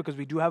can, because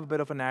we do have a bit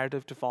of a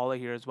narrative to follow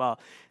here as well.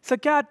 So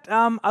Kat,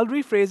 I'll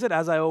rephrase it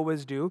as I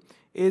always do,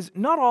 is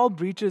not all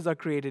breaches are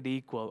created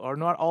equal, or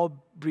not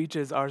all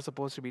breaches are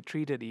supposed to be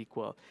treated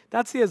equal.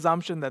 That's the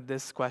assumption that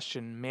this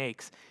question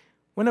makes.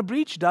 When a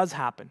breach does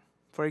happen,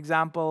 for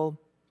example,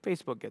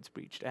 Facebook gets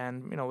breached,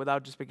 and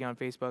without just picking on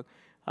Facebook,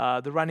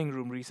 the running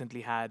room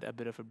recently had a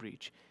bit of a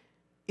breach.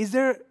 Is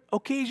there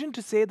occasion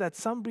to say that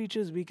some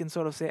breaches we can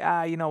sort of say,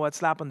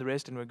 slap on the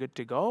wrist and we're good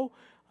to go,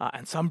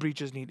 and some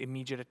breaches need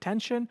immediate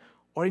attention?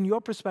 Or in your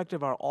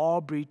perspective, are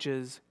all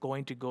breaches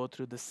going to go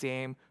through the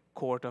same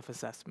court of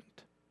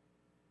assessment?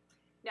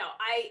 No,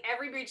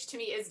 every breach to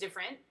me is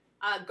different.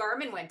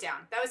 Garmin went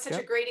down. That was such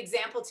a great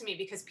example to me,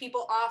 because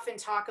people often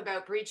talk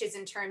about breaches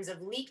in terms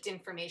of leaked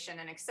information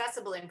and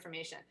accessible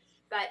information,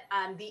 but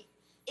the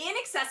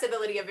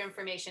inaccessibility of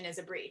information is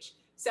a breach.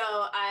 So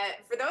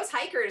for those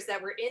hikers that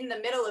were in the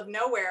middle of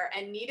nowhere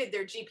and needed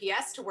their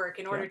GPS to work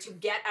in order to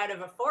get out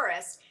of a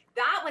forest,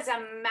 that was a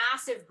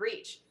massive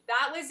breach.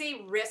 That was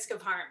a risk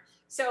of harm.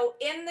 So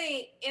in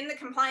the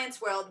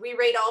compliance world, we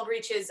rate all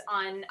breaches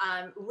on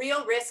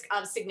real risk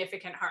of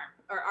significant harm,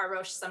 or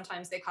ROSH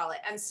sometimes they call it.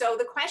 And so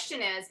the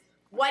question is,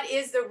 what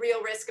is the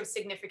real risk of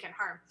significant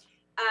harm?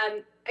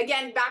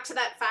 Again, back to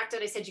that fact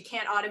that I said you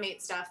can't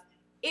automate stuff.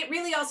 It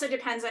really also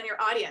depends on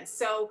your audience.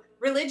 So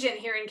religion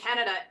here in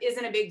Canada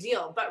isn't a big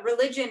deal, but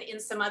religion in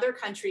some other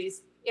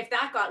countries, if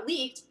that got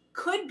leaked,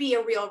 could be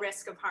a real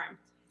risk of harm.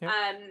 Yep.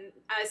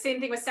 Same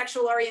thing with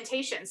sexual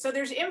orientation. So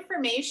there's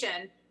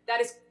information that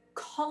is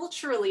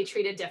culturally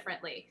treated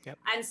differently. Yep.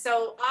 And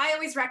so I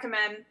always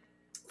recommend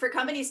for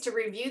companies to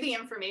review the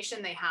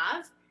information they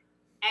have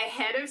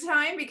ahead of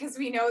time, because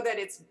we know that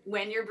it's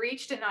when you're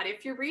breached and not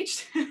if you're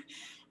breached.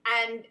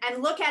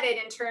 And look at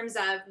it in terms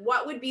of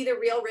what would be the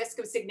real risk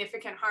of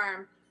significant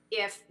harm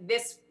if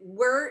this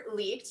were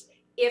leaked,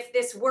 if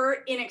this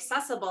were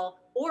inaccessible,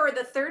 or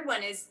the third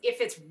one is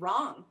if it's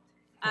wrong.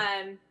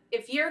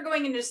 If you're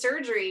going into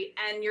surgery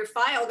and your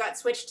file got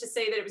switched to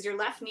say that it was your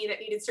left knee that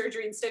needed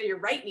surgery instead of your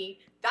right knee,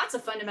 that's a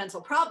fundamental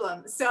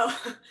problem. So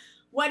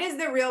what is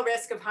the real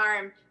risk of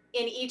harm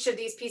in each of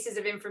these pieces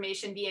of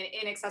information being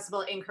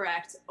inaccessible,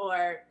 incorrect,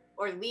 or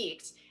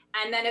leaked?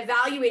 And then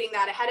evaluating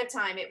that ahead of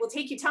time. It will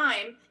take you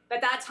time,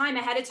 but that time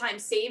ahead of time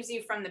saves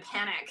you from the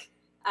panic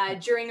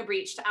during a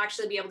breach to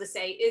actually be able to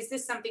say, is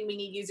this something we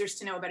need users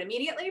to know about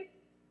immediately?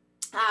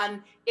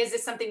 Is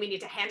this something we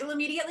need to handle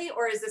immediately?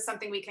 Or is this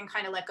something we can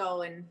kind of let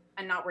go and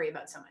not worry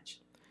about so much?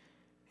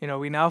 You know,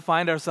 we now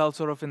find ourselves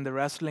sort of in the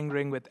wrestling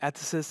ring with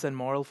ethicists and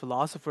moral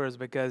philosophers,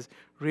 because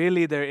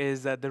really there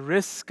is the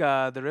risk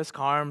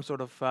harm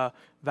sort of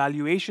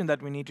valuation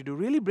that we need to do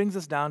really brings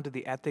us down to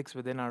the ethics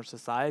within our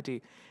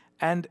society.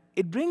 And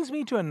it brings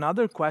me to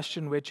another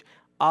question, which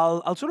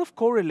I'll sort of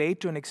correlate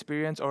to an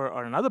experience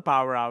or another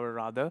power hour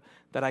rather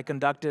that I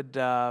conducted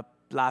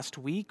last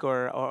week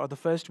or the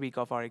first week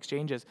of our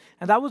exchanges.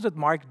 And that was with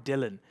Mark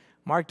Dillon.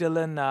 Mark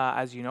Dillon,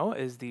 as you know,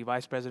 is the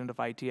Vice President of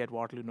IT at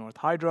Waterloo North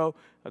Hydro,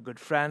 a good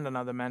friend,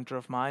 another mentor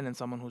of mine, and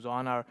someone who's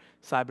on our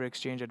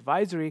cybersecurity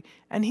advisory.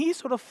 And he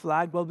sort of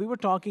flagged, well, we were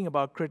talking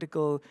about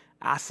critical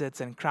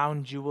assets and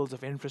crown jewels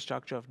of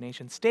infrastructure of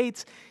nation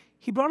states.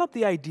 He brought up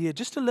the idea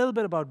just a little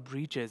bit about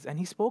breaches, and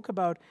he spoke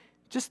about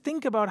just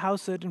think about how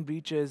certain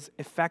breaches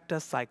affect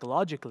us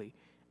psychologically.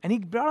 And he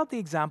brought up the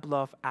example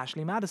of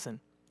Ashley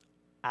Madison,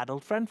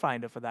 Adult Friend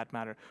Finder for that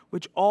matter,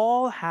 which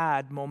all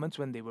had moments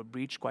when they were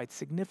breached quite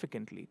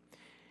significantly.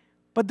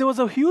 But there was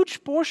a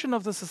huge portion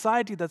of the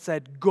society that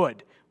said,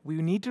 good,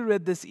 we need to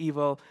rid this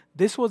evil.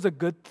 This was a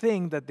good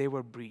thing that they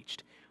were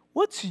breached.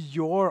 What's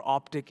your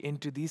optic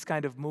into these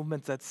kind of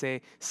movements that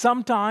say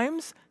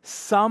sometimes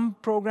some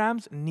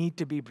programs need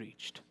to be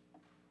breached?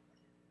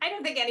 I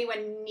don't think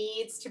anyone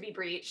needs to be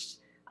breached.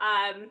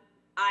 I'm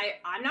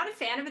not a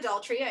fan of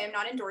adultery. I am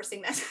not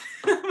endorsing this.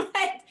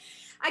 But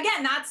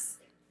again,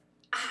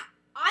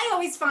 I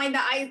always find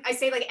that I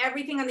say like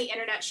everything on the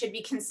internet should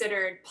be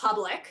considered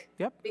public.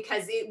 Yep.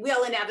 Because it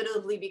will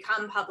inevitably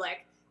become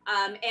public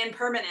and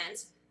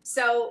permanent.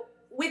 So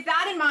with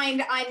that in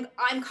mind,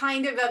 I'm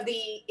kind of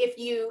the if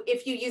you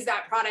use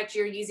that product,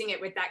 you're using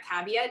it with that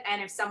caveat.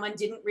 And if someone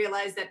didn't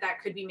realize that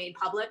could be made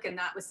public and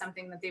that was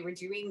something that they were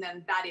doing,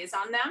 then that is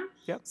on them.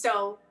 Yep.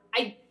 So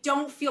I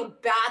don't feel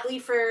badly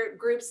for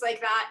groups like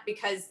that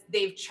because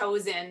they've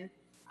chosen.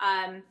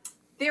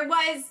 There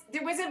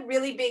was a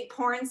really big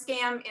porn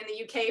scam in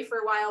the UK for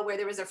a while where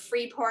there was a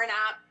free porn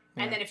app,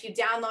 and then if you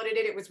downloaded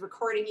it, it was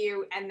recording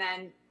you, and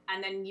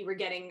then you were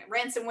getting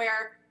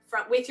ransomware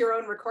with your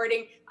own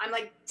recording. I'm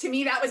like, to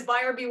me, that was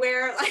buyer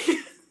beware. Like,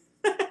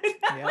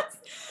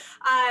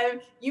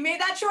 you made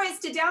that choice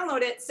to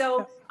download it.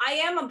 So I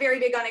am very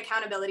big on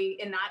accountability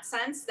in that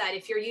sense, that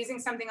if you're using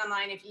something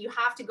online, if you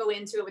have to go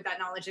into it with that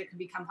knowledge, it could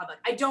become public.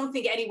 I don't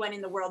think anyone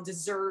in the world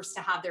deserves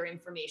to have their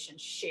information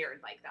shared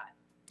like that.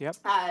 Yep.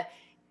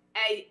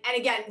 And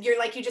again, you're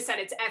like you just said,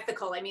 it's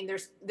ethical. I mean,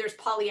 there's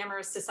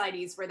polyamorous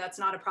societies where that's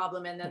not a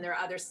problem, and then there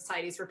are other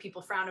societies where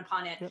people frown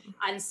upon it. Yep.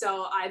 And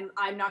so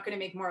I'm not going to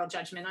make moral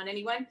judgment on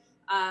anyone.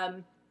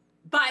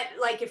 But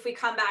like if we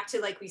come back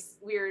to like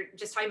we were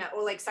just talking about,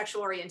 like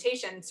sexual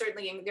orientation,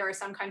 certainly there are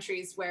some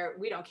countries where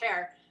we don't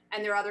care,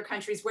 and there are other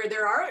countries where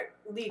there are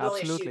legal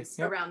issues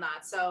around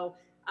that. So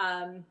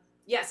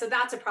so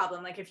that's a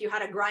problem. Like if you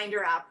had a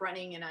Grindr app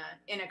running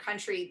in a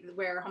country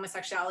where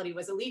homosexuality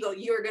was illegal,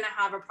 you're going to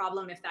have a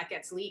problem if that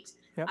gets leaked.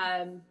 Yep.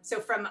 So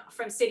from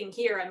sitting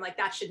here, I'm like,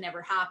 that should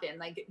never happen.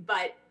 Like,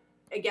 but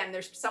again,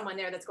 there's someone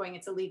there that's going,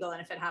 it's illegal,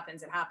 and if it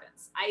happens, it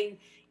happens.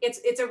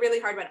 It's a really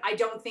hard one. I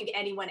don't think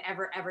anyone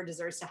ever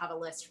deserves to have a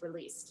list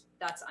released.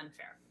 That's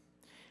unfair.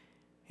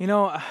 You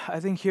know,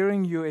 I think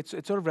hearing you, it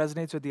sort of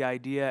resonates with the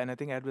idea, and I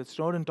think Edward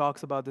Snowden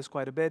talks about this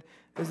quite a bit,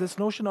 is this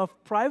notion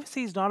of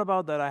privacy is not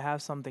about that I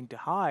have something to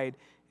hide,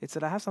 it's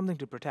that I have something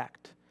to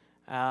protect.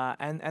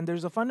 And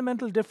there's a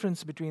fundamental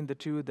difference between the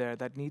two there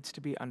that needs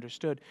to be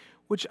understood,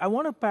 which I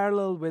want to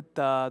parallel with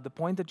the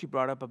point that you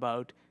brought up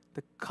about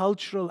the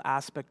cultural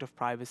aspect of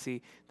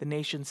privacy, the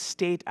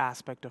nation-state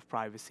aspect of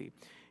privacy.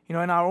 You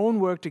know, in our own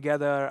work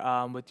together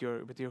with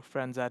your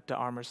friends at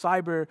Armor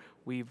Cyber,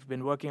 we've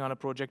been working on a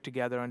project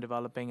together on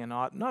developing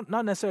not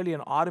necessarily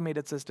an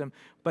automated system,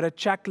 but a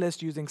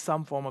checklist using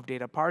some form of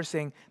data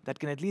parsing that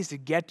can at least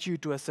get you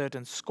to a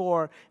certain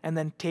score and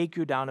then take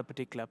you down a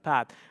particular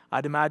path.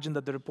 I'd imagine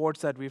that the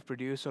reports that we've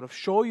produced sort of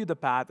show you the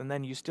path, and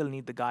then you still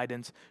need the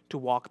guidance to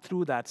walk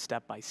through that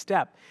step by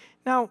step.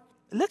 Now,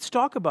 let's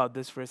talk about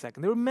this for a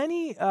second. There were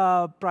many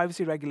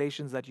privacy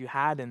regulations that you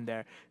had in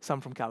there, some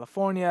from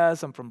California,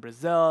 some from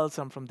Brazil,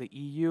 some from the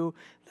EU.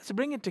 Let's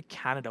bring it to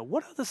Canada.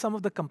 What are some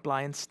of the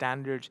compliance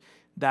standards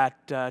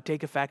that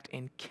take effect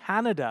in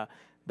Canada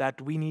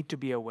that we need to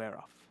be aware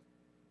of?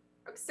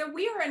 So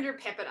we are under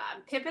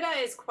PIPEDA.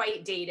 PIPEDA is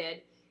quite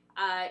dated.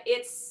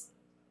 It's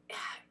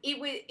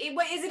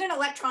is it an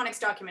Electronics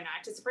Document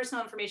Act? It's a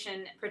Personal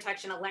Information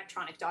Protection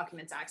Electronic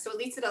Documents Act. So at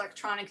least it's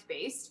electronics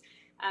based.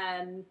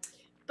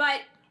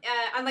 But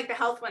unlike the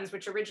health ones,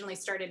 which originally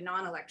started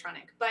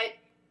non-electronic. But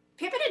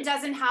PIPEDA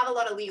doesn't have a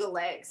lot of legal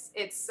legs.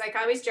 It's like,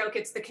 I always joke,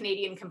 it's the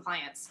Canadian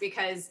compliance,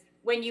 because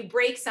when you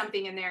break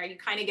something in there, you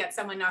kind of get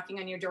someone knocking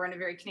on your door in a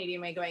very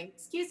Canadian way going,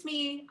 excuse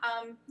me,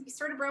 you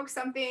sort of broke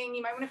something,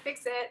 you might want to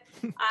fix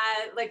it.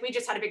 Like, we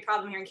just had a big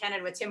problem here in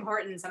Canada with Tim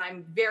Hortons, and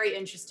I'm very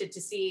interested to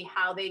see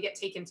how they get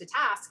taken to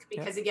task,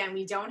 because again,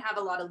 we don't have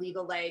a lot of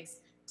legal legs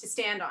to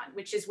stand on,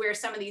 which is where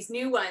some of these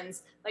new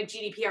ones like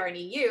GDPR and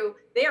EU,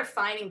 they are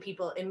fining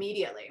people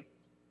immediately.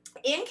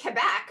 In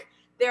Quebec,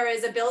 there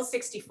is a Bill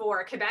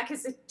 64. Quebec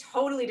is a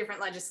totally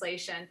different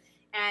legislation.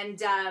 And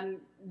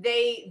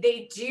they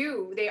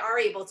are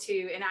able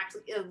to enact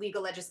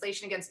illegal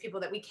legislation against people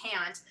that we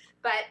can't.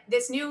 But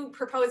this new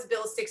proposed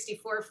Bill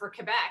 64 for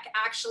Quebec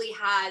actually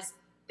has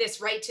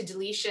this right to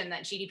deletion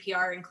that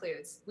GDPR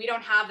includes. We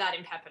don't have that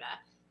in PIPEDA.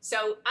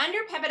 So under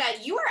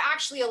PIPEDA, you are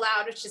actually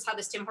allowed, which is how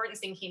this Tim Hortons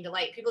thing came to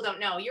light. People don't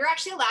know. You're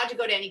actually allowed to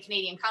go to any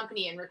Canadian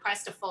company and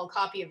request a full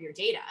copy of your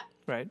data.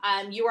 Right.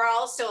 You are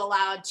also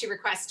allowed to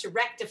request to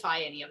rectify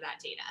any of that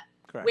data.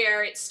 Correct.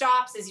 Where it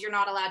stops is you're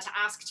not allowed to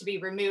ask to be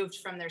removed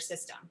from their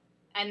system.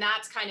 And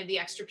that's kind of the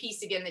extra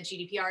piece, again, that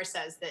GDPR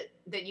says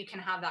that you can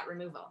have that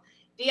removal.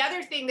 The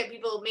other thing that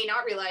people may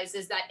not realize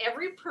is that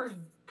every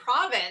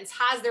province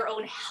has their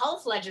own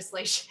health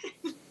legislation.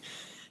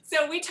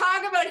 So we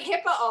talk about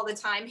HIPAA all the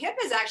time.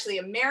 HIPAA is actually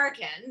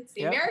American. It's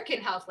the American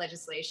health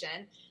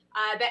legislation.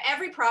 But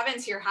every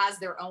province here has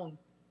their own.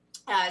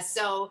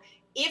 So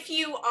if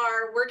you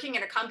are working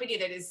at a company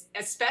that is,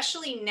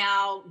 especially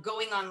now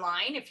going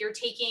online, if you're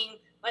taking,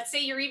 let's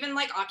say you're even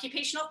like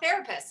occupational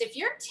therapists, if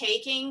you're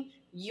taking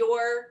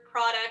your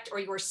product or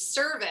your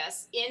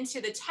service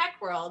into the tech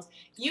world,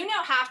 you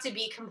now have to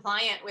be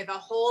compliant with a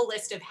whole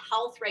list of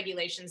health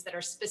regulations that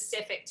are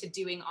specific to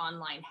doing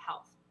online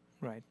health.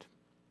 Right.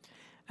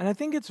 And I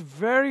think it's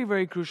very,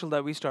 very crucial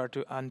that we start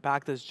to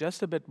unpack this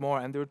just a bit more.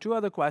 And there are two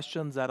other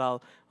questions that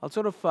I'll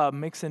sort of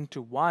mix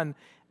into one.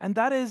 And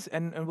that is,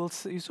 and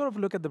you sort of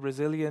look at the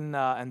Brazilian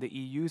and the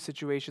EU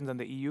situations and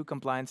the EU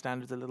compliance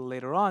standards a little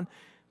later on.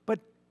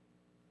 But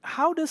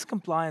how does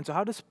compliance or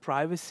how does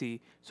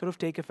privacy sort of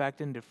take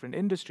effect in different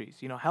industries?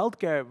 You know,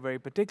 healthcare very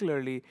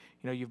particularly, you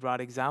know, you've brought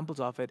examples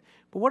of it.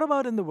 But what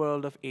about in the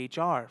world of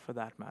HR, for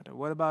that matter?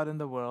 What about in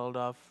the world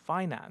of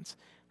finance?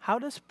 How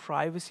does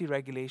privacy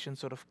regulation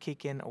sort of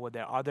kick in over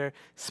there? Are there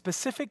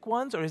specific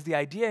ones, or is the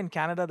idea in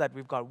Canada that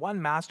we've got one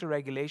master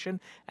regulation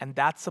and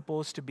that's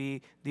supposed to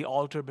be the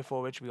altar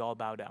before which we all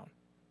bow down?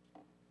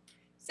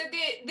 So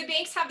the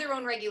banks have their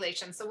own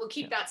regulations, so we'll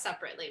keep that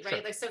separately, right?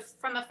 Sure. Like, so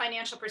from a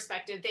financial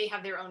perspective, they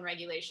have their own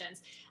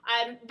regulations.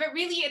 But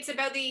really, it's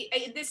about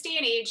this day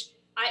and age.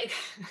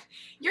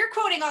 You're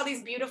quoting all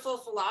these beautiful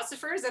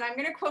philosophers, and I'm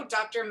going to quote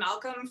Dr.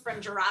 Malcolm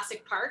from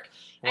Jurassic Park.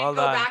 And well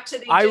go done. back to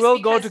the. I will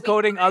go to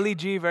quoting Ali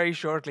G very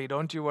shortly.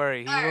 Don't you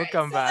worry. He will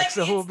come back,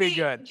 so we'll be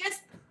good.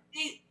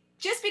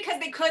 Just because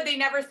they could, they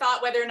never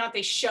thought whether or not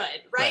they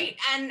should, right?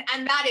 And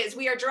that is,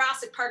 we are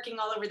Jurassic Parking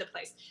all over the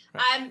place.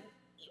 Right.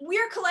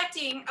 We're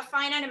collecting a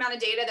finite amount of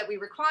data that we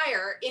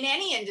require in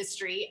any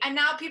industry. And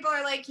now people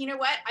are like, you know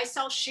what? I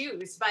sell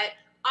shoes, but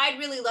I'd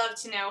really love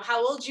to know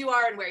how old you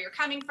are and where you're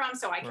coming from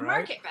so I can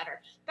market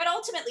better. But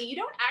ultimately, you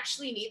don't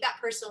actually need that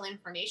personal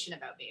information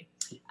about me.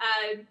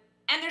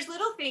 And there's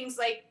little things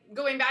like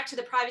going back to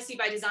the privacy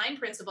by design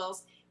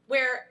principles,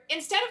 where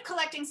instead of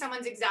collecting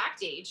someone's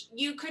exact age,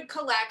 you could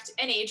collect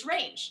an age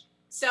range.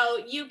 So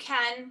you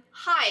can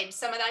hide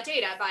some of that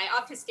data by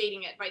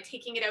obfuscating it, by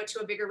taking it out to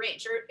a bigger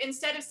range. Or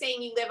instead of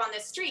saying you live on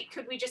this street,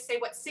 could we just say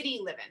what city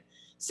you live in?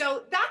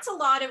 So that's a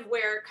lot of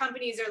where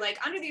companies are like,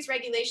 under these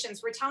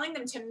regulations, we're telling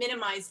them to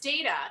minimize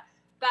data,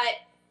 but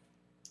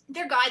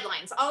they're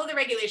guidelines. All of the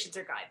regulations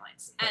are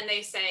guidelines. And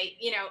they say,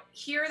 you know,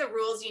 here are the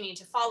rules you need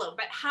to follow.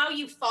 But how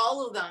you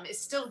follow them is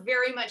still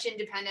very much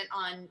independent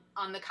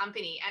on the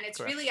company. And it's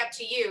really up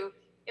to you.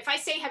 If I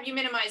say, have you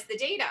minimized the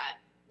data?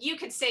 You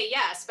could say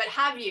yes, but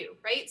have you,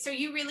 right? So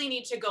you really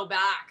need to go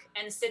back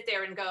and sit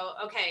there and go,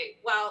 okay,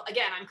 well,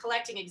 again, I'm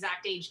collecting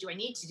exact age. Do I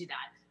need to do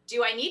that?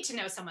 Do I need to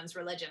know someone's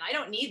religion? I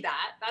don't need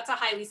that. That's a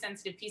highly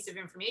sensitive piece of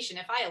information.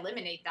 If I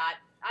eliminate that,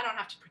 I don't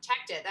have to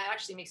protect it. That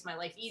actually makes my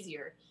life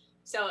easier.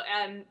 So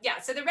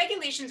so the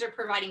regulations are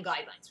providing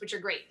guidelines, which are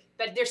great,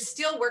 but there's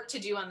still work to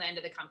do on the end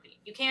of the company.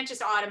 You can't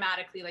just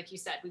automatically, like you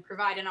said, we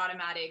provide an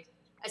automatic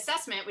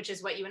assessment, which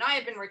is what you and I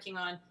have been working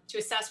on to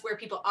assess where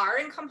people are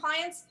in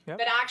compliance,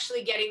 but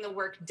actually getting the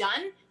work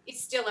done,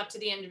 it's still up to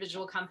the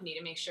individual company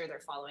to make sure they're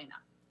following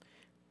that.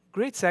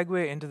 Great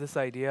segue into this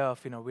idea of,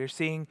 we're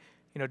seeing,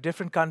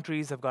 different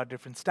countries have got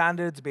different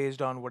standards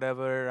based on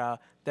whatever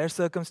their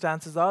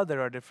circumstances are. There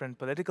are different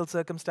political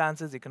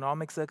circumstances,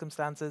 economic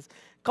circumstances,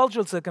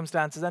 cultural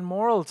circumstances, and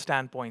moral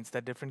standpoints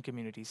that different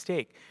communities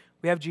take.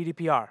 We have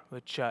GDPR,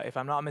 which, if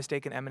I'm not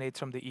mistaken, emanates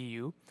from the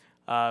EU.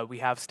 We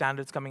have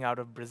standards coming out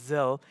of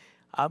Brazil.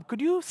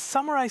 Could you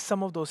summarize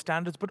some of those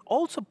standards, but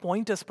also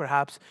point us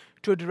perhaps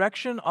to a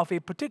direction of a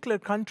particular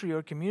country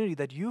or community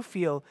that you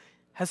feel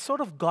has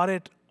sort of got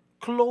it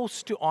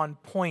close to on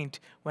point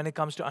when it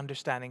comes to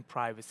understanding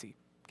privacy?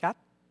 Kat?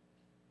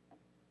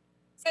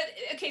 So,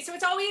 okay, so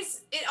it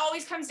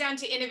always comes down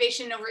to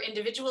innovation over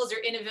individuals or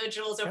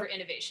individuals over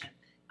innovation.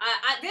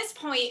 At this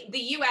point, the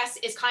U.S.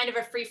 is kind of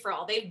a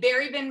free-for-all. They've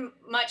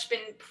much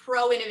been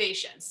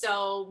pro-innovation.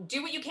 So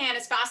do what you can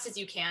as fast as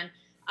you can.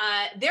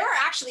 There are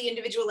actually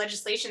individual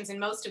legislations in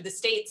most of the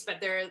states,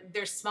 but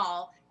they're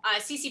small.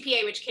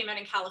 CCPA, which came out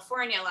in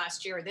California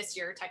last year, or this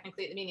year,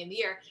 technically at the beginning of the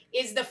year,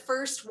 is the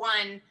first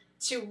one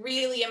to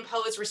really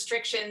impose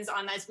restrictions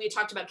on, as we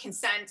talked about,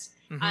 consent,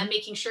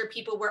 making sure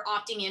people were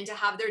opting in to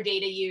have their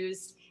data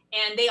used.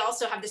 And they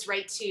also have this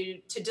right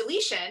to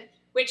deletion,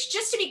 which,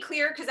 just to be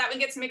clear, because that one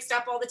gets mixed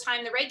up all the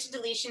time, the right to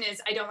deletion is,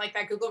 I don't like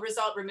that Google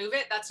result, remove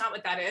it. That's not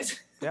what that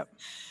is. Yep.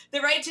 The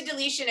right to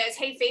deletion is,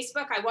 hey,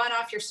 Facebook, I want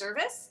off your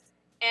service.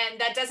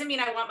 And that doesn't mean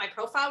I want my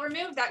profile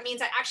removed. That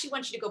means I actually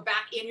want you to go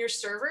back in your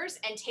servers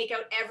and take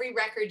out every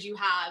record you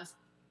have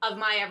of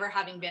my ever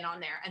having been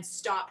on there and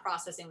stop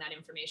processing that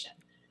information.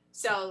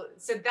 So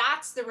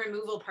that's the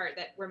removal part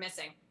that we're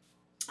missing.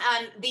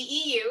 The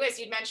EU, as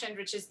you mentioned,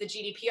 which is the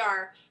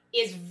GDPR,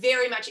 is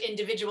very much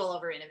individual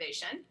over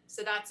innovation.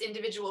 So that's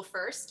individual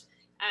first.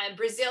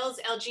 Brazil's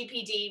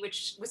LGPD,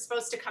 which was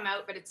supposed to come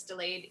out, but it's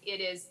delayed, it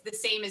is the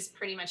same as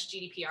pretty much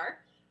GDPR.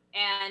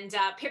 And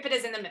PIPED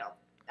is in the middle.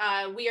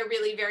 We are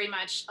really very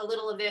much a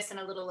little of this and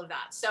a little of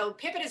that. So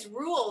PIPED's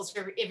rules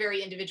are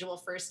very individual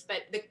first,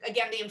 but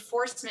again, the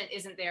enforcement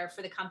isn't there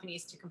for the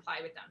companies to comply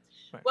with them.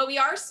 Right. What we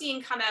are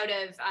seeing come out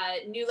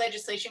of new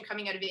legislation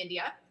coming out of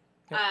India,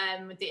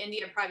 with the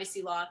India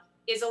privacy law,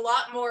 is a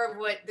lot more of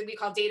what we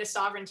call data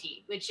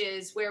sovereignty, which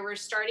is where we're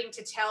starting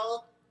to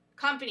tell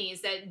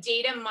companies that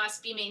data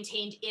must be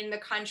maintained in the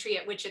country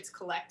at which it's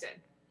collected.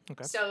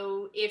 Okay.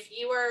 So if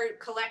you are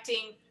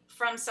collecting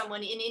from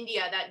someone in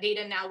India, that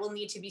data now will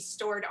need to be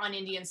stored on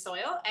Indian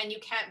soil, and you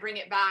can't bring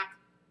it back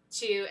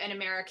to an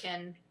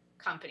American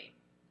company.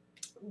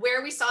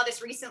 Where we saw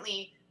this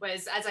recently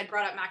was, as I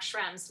brought up Max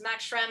Schrems.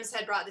 Max Schrems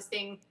had brought this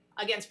thing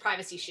against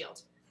Privacy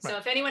Shield. So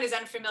if anyone is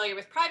unfamiliar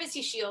with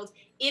Privacy Shield,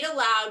 it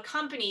allowed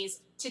companies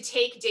to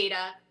take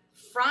data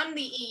from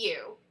the EU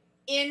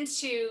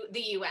into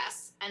the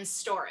US and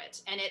store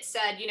it. And it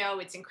said, you know,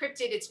 it's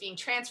encrypted, it's being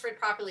transferred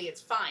properly, it's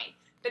fine.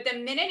 But the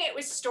minute it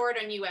was stored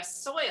on US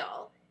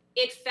soil,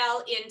 it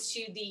fell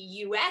into the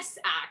US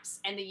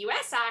acts, and the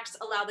US acts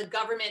allow the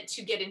government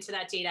to get into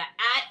that data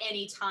at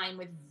any time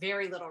with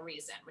very little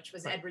reason, which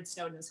was Edward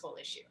Snowden's whole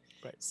issue.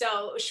 Right.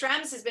 So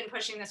Schrems has been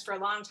pushing this for a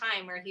long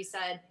time, where he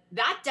said,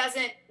 that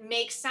doesn't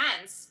make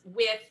sense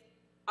with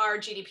our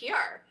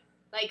GDPR.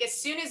 Like, as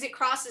soon as it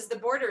crosses the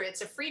border,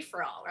 it's a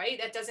free-for-all, right?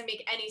 That doesn't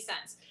make any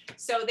sense.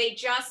 So they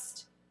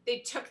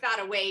took that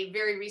away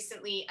very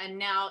recently, and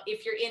now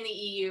if you're in the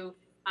EU,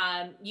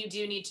 you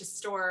do need to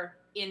store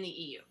in the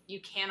EU. You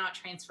cannot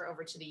transfer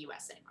over to the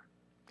US anymore.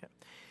 Okay.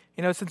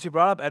 You know, since you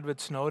brought up Edward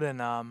Snowden,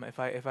 if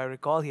I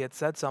recall, he had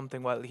said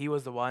something. Well, he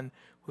was the one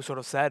who sort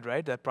of said,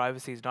 right, that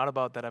privacy is not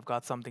about that I've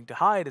got something to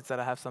hide. It's that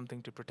I have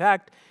something to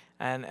protect,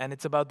 and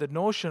it's about the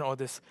notion, or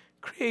this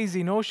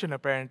crazy notion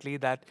apparently,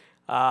 that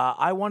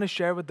I want to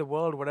share with the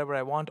world whatever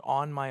I want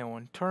on my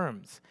own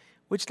terms.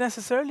 Which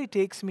necessarily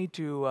takes me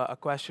to a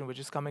question which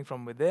is coming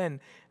from within,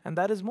 and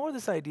that is more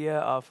this idea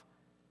of,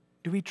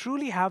 do we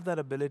truly have that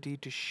ability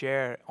to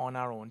share on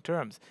our own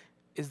terms?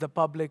 Is the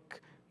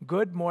public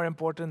good more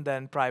important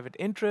than private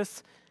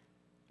interests?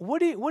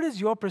 What is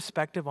your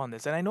perspective on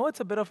this? And I know it's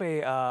a bit of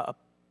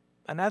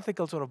an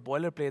ethical sort of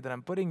boilerplate that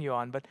I'm putting you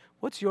on, but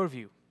what's your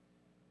view?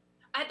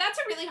 That's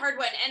a really hard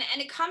one. And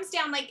it comes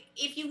down, like,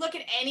 if you look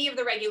at any of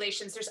the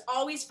regulations, there's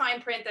always fine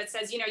print that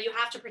says, you know, you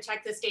have to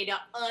protect this data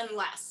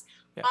unless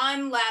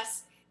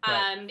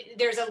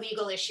there's a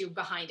legal issue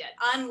behind it,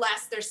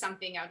 unless there's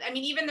something out. I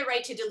mean, even the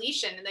right to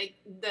deletion, like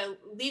the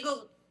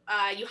legal,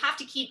 you have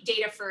to keep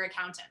data for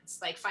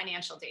accountants, like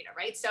financial data,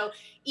 right? So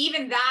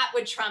even that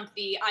would trump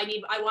the,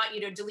 I want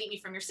you to delete me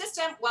from your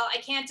system. Well, I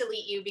can't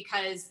delete you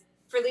because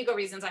for legal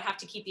reasons, I have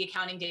to keep the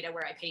accounting data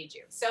where I paid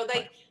you. So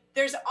like,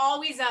 there's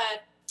always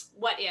a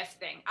what if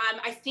thing.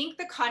 I think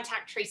the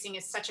contact tracing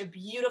is such a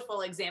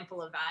beautiful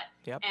example of that.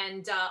 Yep.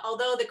 And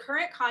although the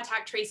current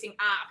contact tracing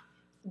app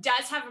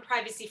does have a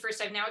privacy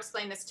first, I've now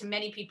explained this to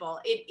many people,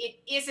 it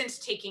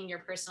isn't taking your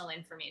personal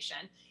information.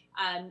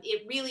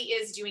 It really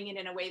is doing it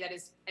in a way that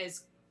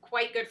is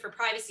quite good for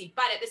privacy,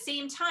 but at the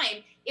same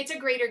time, it's a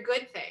greater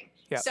good thing.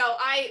 Yeah. So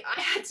I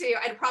had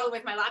a problem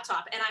with my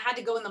laptop, and I had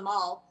to go in the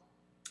mall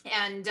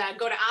and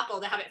go to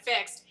Apple to have it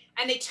fixed.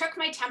 And they took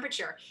my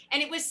temperature.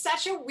 And it was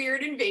such a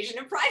weird invasion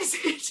of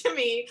privacy to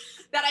me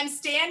that I'm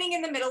standing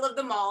in the middle of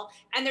the mall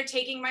and they're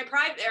taking my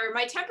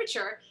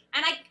temperature.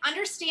 And I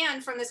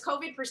understand from this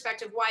COVID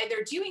perspective why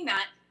they're doing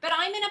that. But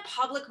I'm in a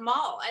public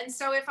mall. And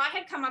so if I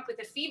had come up with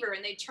a fever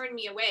and they turned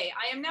me away,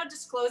 I am now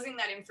disclosing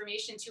that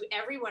information to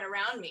everyone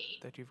around me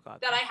That you've got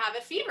that I have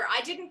a fever.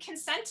 I didn't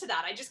consent to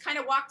that. I just kind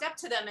of walked up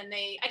to them and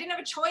I didn't have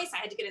a choice. I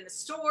had to get in the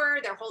store.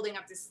 They're holding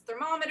up this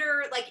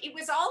thermometer. Like, it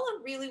was all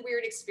a really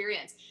weird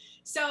experience.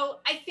 So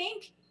I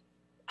think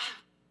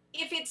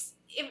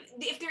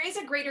if there is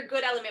a greater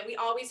good element, we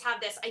always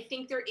have this. I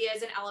think there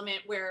is an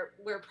element where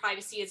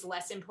privacy is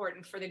less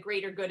important for the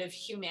greater good of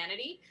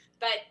humanity,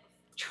 but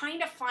trying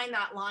to find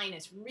that line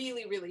is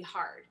really, really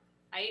hard,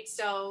 right?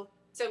 So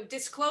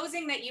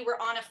disclosing that you were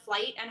on a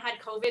flight and had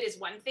COVID is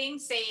one thing.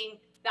 Saying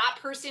that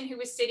person who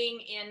was sitting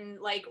in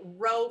like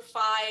row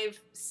 5,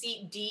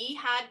 seat D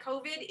had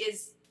COVID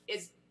is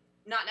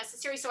not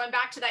necessary. So I'm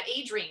back to that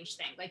age range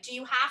thing. Like, do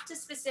you have to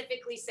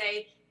specifically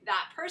say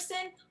that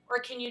person, or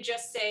can you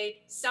just say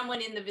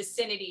someone in the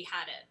vicinity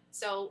had it?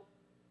 So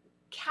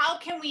how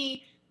can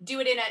we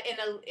do it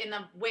in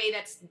a way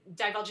that's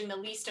divulging the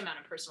least amount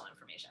of personal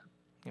information?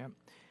 Yeah.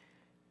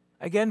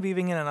 Again,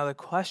 weaving in another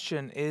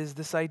question is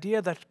this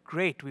idea that,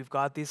 great, we've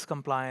got these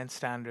compliance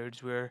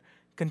standards, we're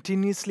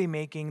continuously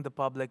making the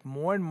public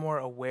more and more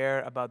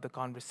aware about the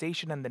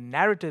conversation and the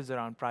narratives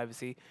around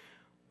privacy.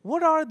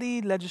 What are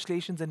the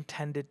legislations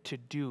intended to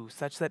do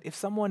such that if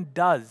someone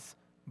does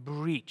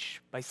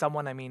breach, by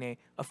someone I mean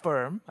a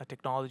firm, a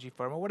technology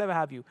firm, or whatever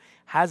have you,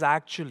 has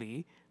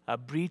actually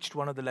breached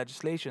one of the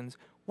legislations,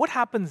 what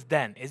happens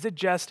then? Is it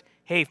just,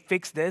 hey,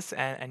 fix this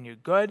and you're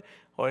good?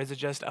 Or is it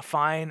just a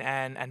fine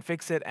and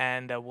fix it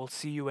and we'll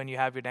see you when you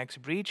have your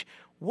next breach?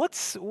 What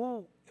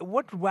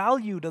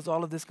value does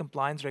all of this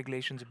compliance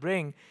regulations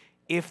bring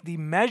if the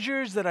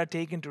measures that are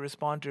taken to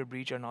respond to a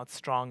breach are not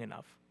strong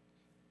enough?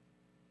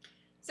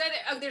 So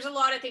there's a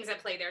lot of things at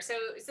play there. So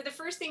the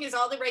first thing is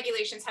all the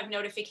regulations have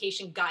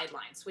notification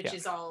guidelines, which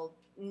is all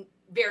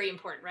very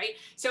important, right?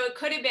 So it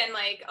could have been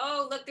like,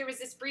 oh, look, there was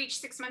this breach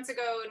 6 months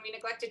ago and we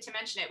neglected to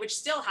mention it, which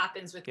still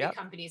happens with big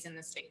companies in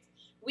the States.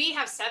 We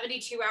have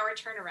 72-hour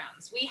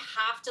turnarounds. We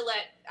have to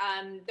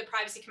let the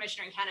Privacy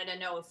Commissioner in Canada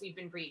know if we've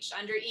been breached.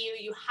 Under EU,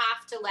 you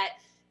have to let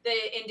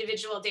the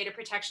individual data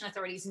protection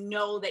authorities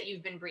know that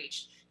you've been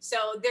breached. So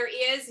there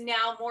is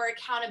now more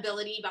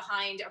accountability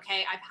behind,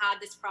 okay, I've had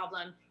this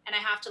problem and I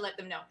have to let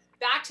them know.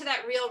 Back to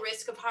that real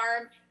risk of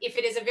harm, if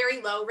it is a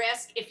very low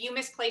risk, if you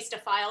misplaced a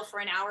file for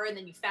an hour and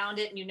then you found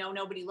it and you know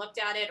nobody looked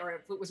at it, or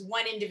if it was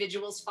one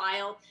individual's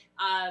file,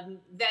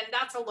 then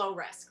that's a low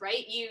risk,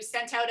 right? You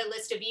sent out a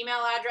list of email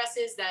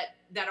addresses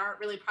that aren't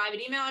really private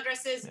email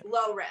addresses,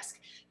 low risk.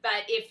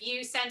 But if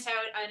you sent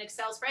out an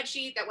Excel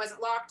spreadsheet that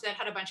wasn't locked, that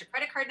had a bunch of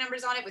credit card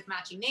numbers on it with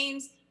matching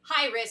names,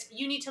 high risk.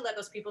 You need to let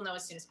those people know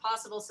as soon as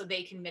possible so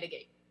they can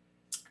mitigate.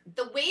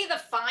 The way the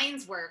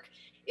fines work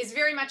is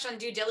very much on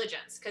due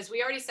diligence, because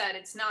we already said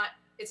it's not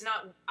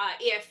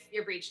if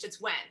you're breached,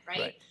 it's when,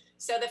 right?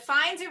 So the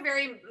fines are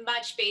very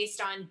much based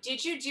on,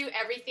 did you do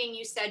everything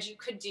you said you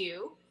could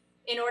do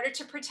in order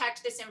to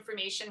protect this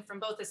information from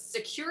both a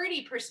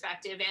security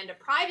perspective and a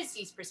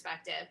privacy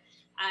perspective?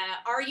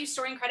 Are you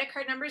storing credit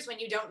card numbers when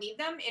you don't need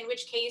them? In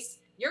which case,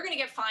 you're going to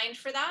get fined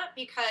for that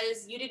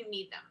because you didn't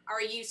need them.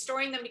 Are you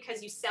storing them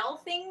because you sell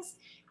things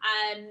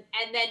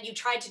and then you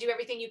tried to do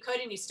everything you could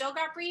and you still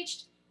got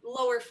breached?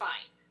 Lower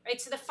fine, right?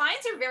 So the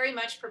fines are very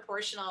much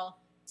proportional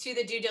to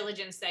the due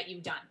diligence that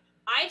you've done.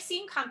 I've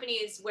seen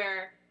companies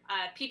where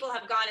people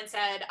have gone and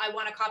said, I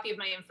want a copy of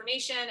my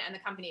information, and the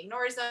company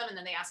ignores them, and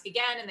then they ask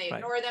again, and they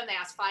ignore them. They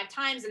ask 5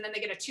 times, and then they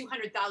get a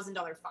 $200,000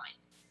 fine.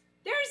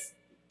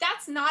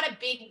 That's not a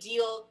big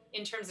deal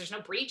in terms, there's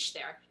no breach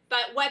there.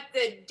 But what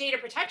the Data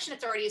Protection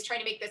Authority is trying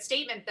to make that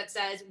statement that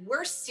says,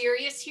 we're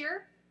serious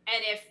here,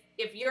 and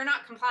if you're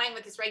not complying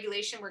with this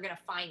regulation, we're going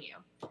to fine you.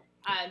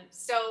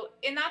 So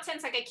in that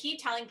sense, like I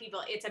keep telling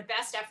people, it's a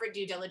best effort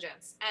due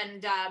diligence.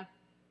 And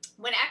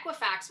when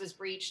Equifax was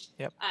breached,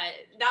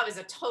 that was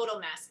a total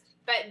mess.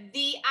 But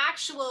the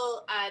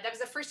actual, that was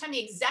the first time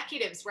the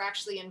executives were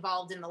actually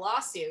involved in the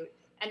lawsuit.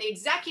 And the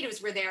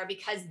executives were there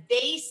because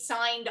they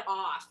signed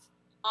off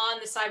on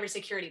the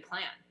cybersecurity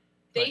plan.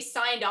 They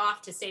signed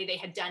off to say they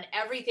had done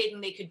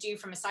everything they could do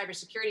from a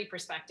cybersecurity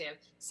perspective.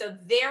 So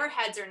their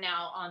heads are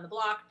now on the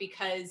block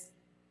because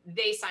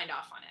they signed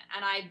off on it.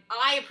 And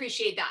I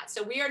appreciate that.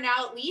 So we are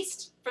now, at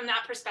least from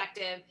that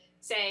perspective,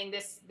 saying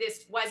this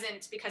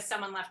wasn't because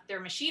someone left their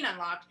machine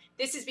unlocked.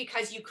 This is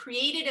because you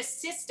created a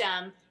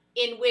system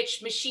in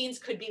which machines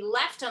could be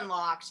left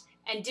unlocked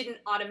and didn't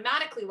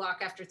automatically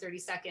lock after 30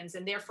 seconds.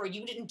 And therefore,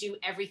 you didn't do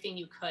everything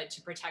you could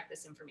to protect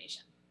this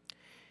information.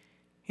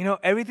 You know,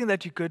 everything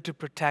that you could to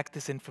protect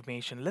this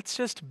information. Let's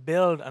just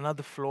build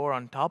another floor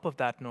on top of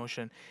that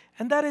notion.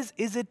 And that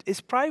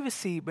is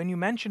privacy, when you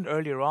mentioned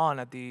earlier on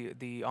at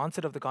the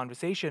onset of the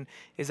conversation,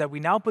 is that we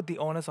now put the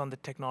onus on the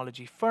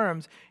technology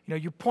firms. You know,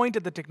 you point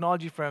at the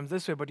technology firms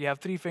this way, but you have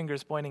 3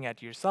 fingers pointing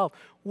at yourself.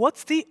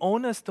 What's the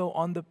onus, though,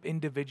 on the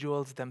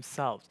individuals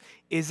themselves?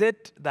 Is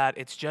it that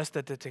it's just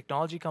that the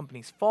technology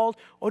company's fault,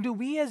 or do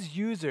we as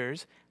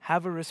users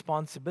have a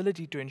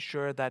responsibility to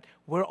ensure that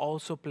we're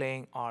also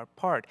playing our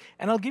part?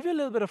 And I'll give you a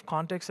little bit of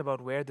context about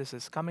where this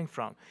is coming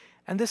from.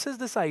 And this is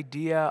this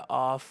idea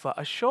of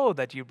a show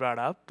that you brought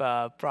up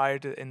prior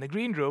to in the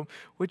green room,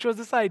 which was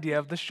this idea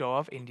of the show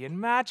of Indian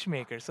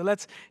matchmaker. So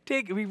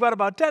we've got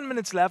about 10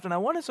 minutes left, and I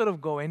want to sort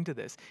of go into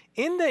this.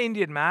 In the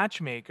Indian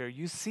matchmaker,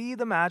 you see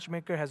the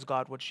matchmaker has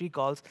got what she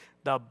calls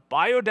the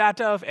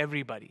biodata of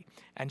everybody.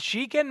 And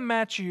she can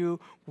match you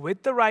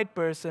with the right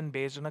person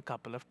based on a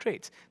couple of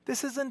traits.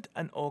 This isn't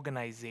an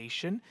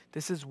organization.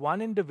 This is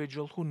one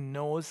individual who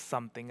knows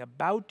something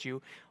about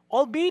you,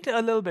 albeit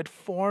a little bit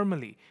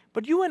formally.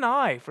 But you and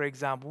I, for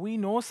example, we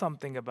know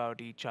something about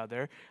each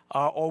other,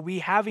 or we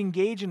have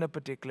engaged in a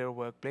particular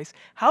workplace.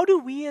 How do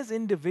we as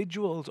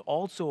individuals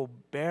also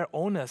bear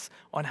onus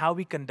on how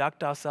we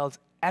conduct ourselves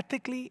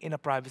ethically in a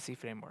privacy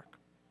framework?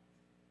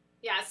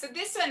 Yeah, so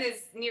this one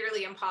is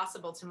nearly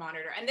impossible to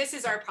monitor. And this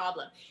is our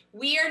problem.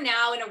 We are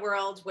now in a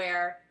world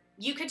where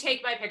you could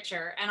take my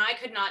picture and I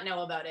could not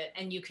know about it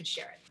and you could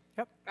share it.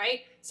 Yep. Right?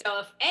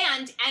 So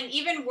and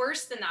even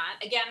worse than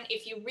that, again,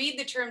 if you read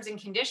the terms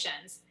and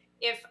conditions,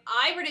 if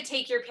I were to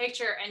take your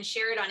picture and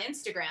share it on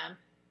Instagram,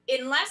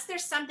 unless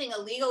there's something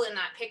illegal in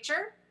that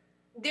picture,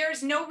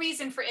 there's no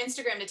reason for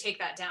Instagram to take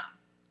that down.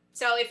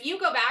 So if you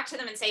go back to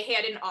them and say, hey,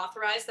 I didn't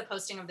authorize the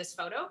posting of this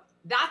photo,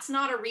 that's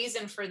not a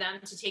reason for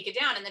them to take it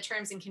down in the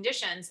terms and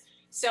conditions.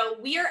 So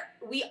we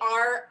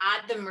are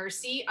at the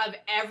mercy of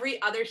every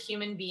other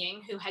human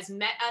being who has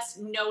met us,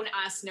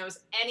 knows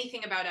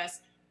anything about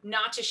us,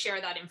 not to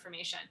share that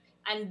information.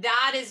 And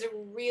that is a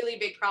really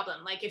big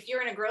problem. Like if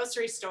you're in a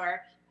grocery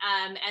store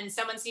and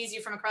someone sees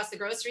you from across the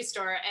grocery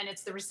store and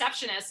it's the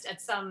receptionist at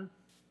some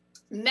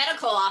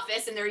medical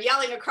office and they're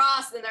yelling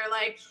across and they're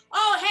like,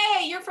 oh,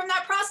 hey, you're from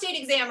that prostate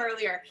exam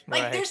earlier.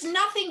 Like Right. There's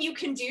nothing you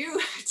can do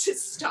to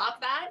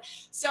stop that.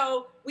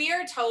 So we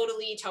are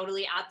totally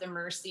at the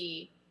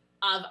mercy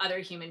of other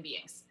human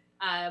beings.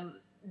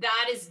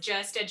 That is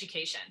just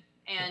education.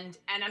 And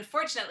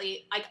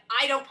unfortunately, like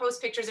I don't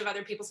post pictures of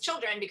other people's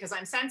children because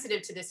I'm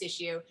sensitive to this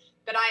issue,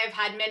 but I have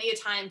had many a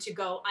time to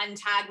go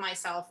untag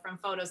myself from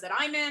photos that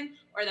I'm in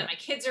or that my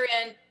kids are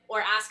in, or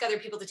ask other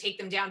people to take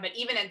them down. But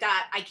even at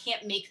that, I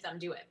can't make them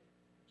do it.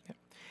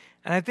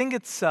 And I think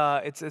it's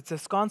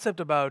this concept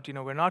about,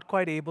 we're not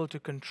quite able to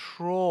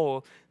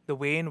control the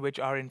way in which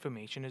our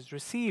information is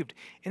received.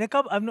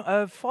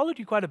 I've followed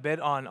you quite a bit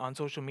on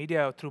social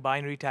media through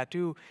Binary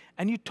Tattoo,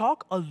 and you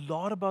talk a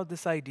lot about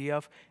this idea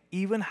of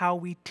even how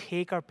we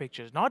take our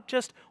pictures, not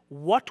just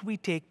what we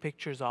take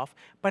pictures of,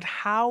 but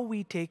how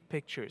we take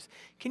pictures.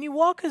 Can you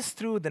walk us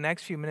through the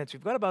next few minutes?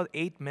 We've got about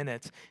 8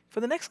 minutes. For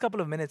the next couple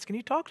of minutes, can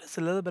you talk to us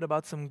a little bit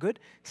about some good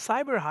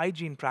cyber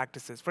hygiene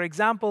practices? For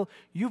example,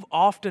 you've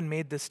often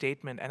made this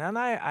statement, and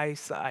I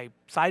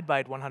side by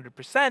it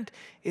 100%,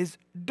 is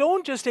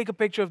don't just take a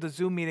picture of the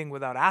Zoom meeting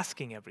without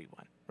asking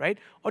everyone. Right?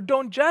 Or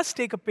don't just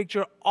take a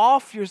picture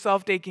of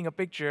yourself taking a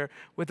picture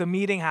with a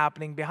meeting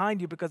happening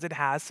behind you because it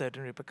has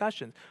certain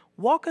repercussions.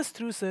 Walk us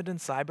through certain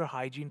cyber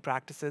hygiene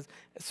practices,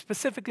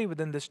 specifically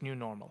within this new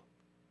normal.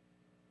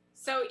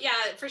 So yeah,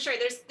 for sure.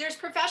 There's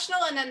professional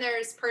and then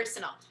there's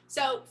personal.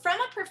 So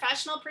from a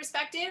professional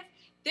perspective,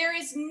 there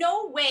is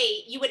no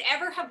way you would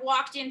ever have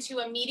walked into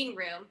a meeting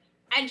room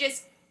and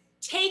just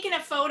taken a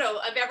photo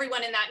of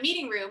everyone in that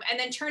meeting room and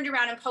then turned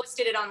around and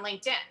posted it on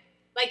LinkedIn.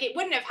 Like it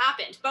wouldn't have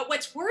happened. But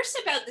what's worse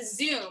about the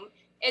Zoom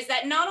is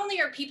that not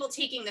only are people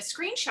taking the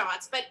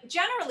screenshots, but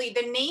generally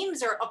the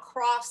names are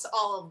across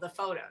all of the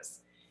photos.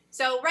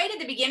 So right at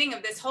the beginning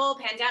of this whole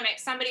pandemic,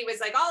 somebody was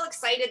like all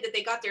excited that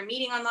they got their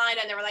meeting online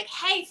and they were like,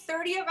 hey,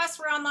 30 of us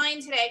were online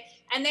today.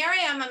 And there I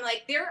am. I'm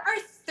like, there are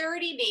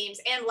 30 names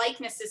and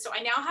likenesses. So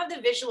I now have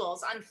the visuals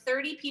on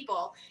 30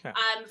 people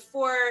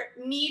for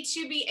me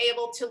to be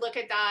able to look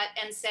at that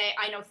and say,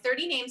 I know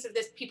 30 names of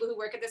this people who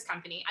work at this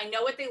company. I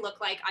know what they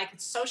look like. I could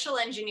social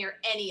engineer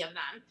any of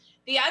them.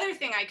 The other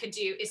thing I could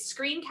do is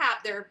screen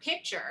cap their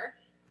picture.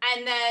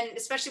 And then,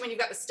 especially when you've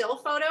got the still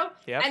photo,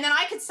 and then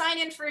I could sign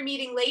in for a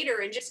meeting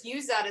later and just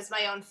use that as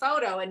my own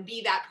photo and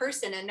be that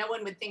person. And no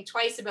one would think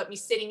twice about me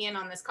sitting in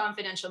on this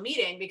confidential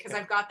meeting because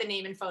I've got the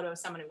name and photo of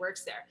someone who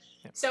works there.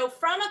 So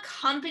from a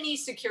company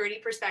security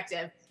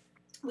perspective,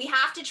 we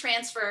have to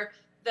transfer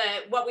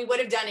what we would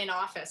have done in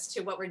office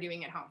to what we're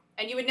doing at home.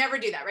 And you would never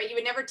do that, right? You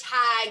would never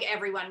tag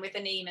everyone with a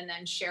name and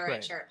then share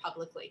it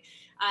publicly.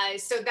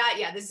 So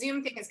that, the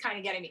Zoom thing is kind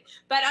of getting me.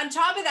 But on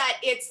top of that,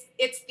 it's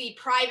the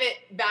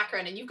private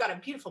background, and you've got a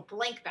beautiful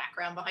blank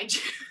background behind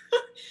you.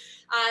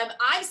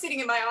 I'm sitting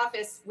in my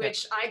office,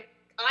 which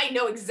I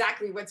know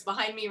exactly what's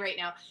behind me right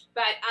now.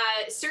 But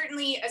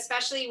certainly,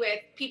 especially with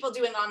people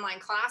doing online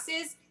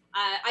classes,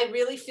 I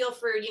really feel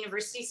for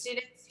university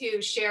students who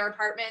share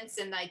apartments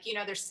and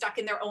they're stuck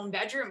in their own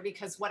bedroom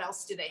because what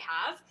else do they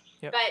have?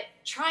 But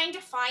trying to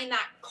find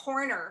that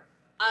corner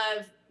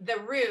of the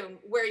room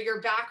where your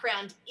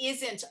background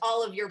isn't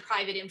all of your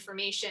private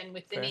information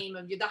with the name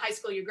of the high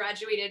school you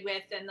graduated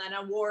with and an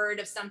award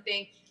of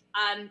something.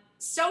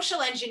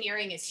 Social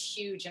engineering is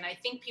huge. And I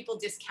think people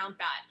discount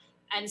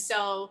that. And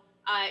so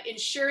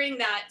ensuring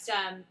that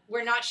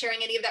we're not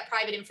sharing any of that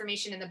private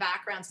information in the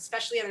backgrounds,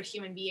 especially other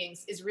human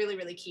beings, is really,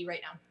 really key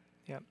right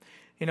now.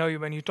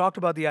 When you talked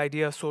about the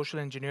idea of social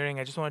engineering,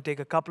 I just want to take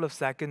a couple of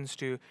seconds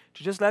to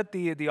just let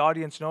the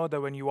audience know that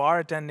when you are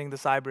attending the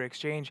Cyber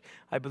Exchange,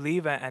 I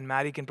believe, and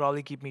Maddie can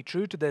probably keep me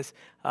true to this,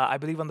 I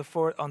believe on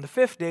the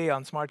fifth day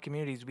on Smart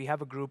Communities, we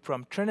have a group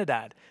from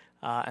Trinidad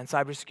and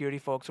cybersecurity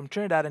folks from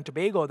Trinidad and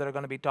Tobago that are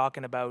going to be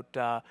talking about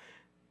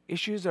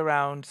issues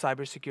around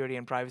cybersecurity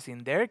and privacy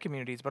in their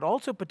communities, but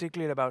also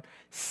particularly about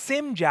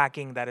SIM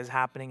jacking that is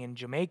happening in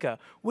Jamaica,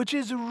 which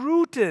is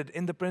rooted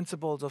in the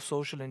principles of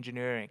social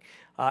engineering.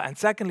 And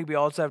secondly, we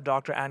also have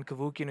Dr. Ann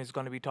Kavukian, who's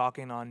going to be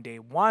talking on day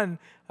one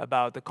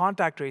about the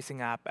contact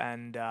tracing app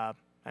and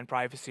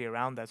privacy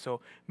around that. So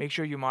make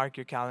sure you mark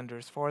your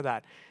calendars for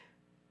that.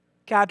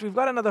 Kat, we've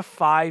got another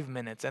 5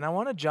 minutes, and I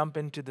want to jump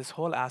into this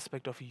whole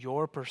aspect of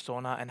your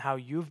persona and how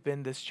you've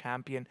been this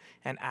champion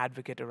and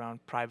advocate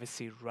around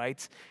privacy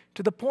rights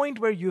to the point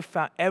where you've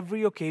found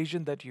every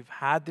occasion that you've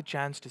had the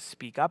chance to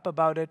speak up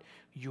about it,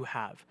 you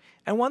have.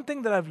 And one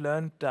thing that I've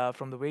learned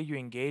from the way you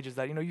engage is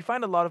that, you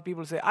find a lot of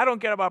people say, I don't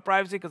care about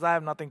privacy because I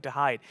have nothing to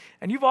hide.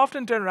 And you've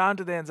often turned around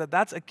to them and said,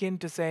 that's akin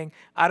to saying,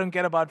 I don't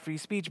care about free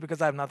speech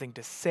because I have nothing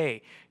to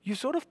say. You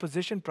sort of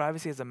position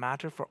privacy as a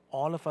matter for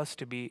all of us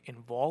to be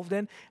involved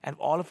in and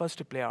all of us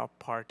to play our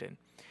part in.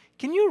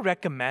 Can you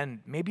recommend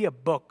maybe a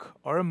book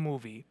or a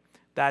movie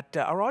that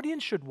our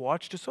audience should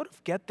watch to sort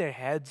of get their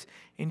heads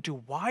into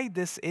why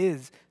this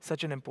is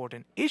such an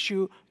important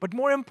issue, but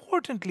more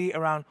importantly,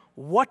 around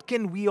what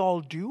can we all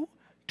do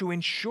to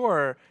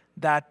ensure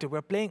that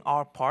we're playing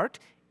our part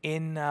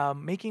in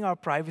making our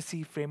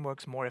privacy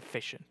frameworks more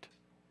efficient?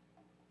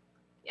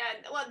 Yeah,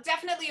 well,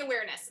 definitely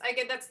awareness.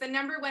 That's the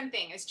number one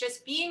thing, is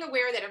just being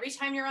aware that every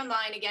time you're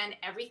online, again,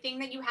 everything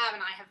that you have,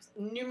 and I have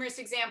numerous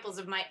examples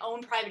of my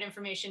own private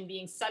information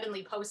being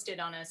suddenly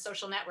posted on a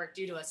social network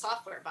due to a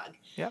software bug.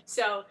 Yep.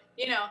 So,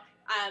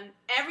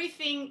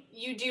 everything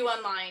you do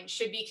online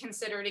should be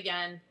considered,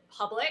 again,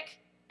 public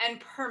and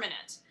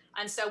permanent.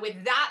 And so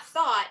with that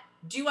thought,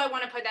 do I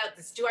want to put out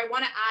this? Do I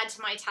want to add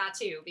to my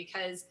tattoo?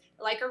 Because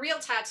like a real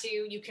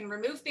tattoo, you can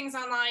remove things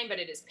online, but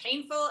it is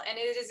painful and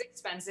it is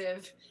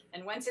expensive.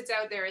 And once it's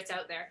out there, it's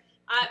out there.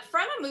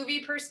 From a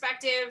movie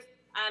perspective,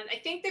 I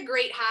think The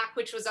Great Hack,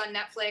 which was on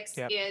Netflix,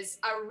 Yep. is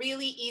a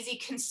really easy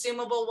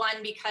consumable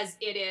one because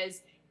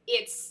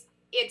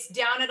it's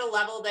down at a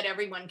level that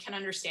everyone can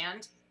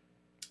understand.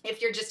 If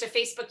you're just a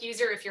Facebook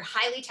user, if you're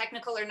highly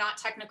technical or not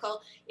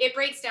technical, it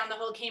breaks down the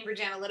whole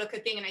Cambridge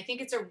Analytica thing. And I think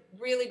it's a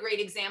really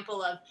great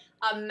example of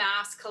a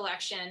mass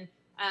collection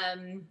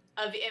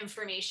of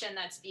information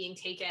that's being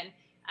taken.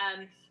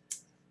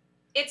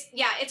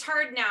 It's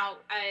hard now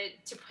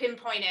to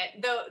pinpoint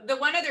it. The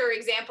one other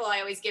example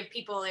I always give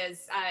people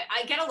is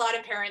I get a lot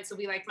of parents who'll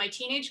be like, my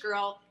teenage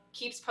girl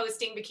keeps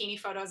posting bikini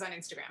photos on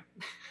Instagram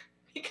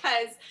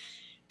because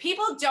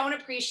people don't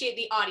appreciate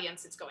the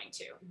audience it's going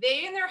to.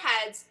 They, in their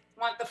heads,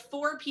 want the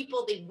 4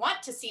 people they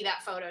want to see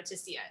that photo to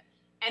see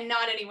it and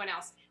not anyone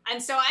else.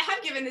 And so I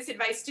have given this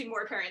advice to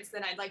more parents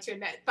than I'd like to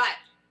admit, but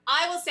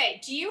I will say,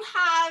 do you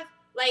have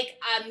like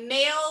a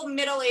male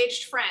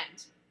middle-aged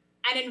friend,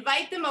 and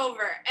invite them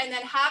over and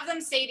then have them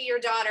say to your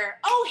daughter,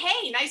 oh,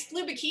 hey, nice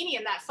blue bikini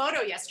in that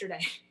photo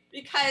yesterday?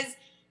 Because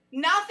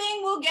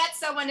nothing will get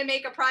someone to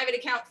make a private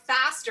account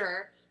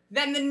faster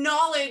than the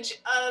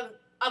knowledge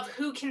of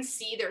who can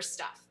see their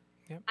stuff.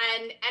 Yep.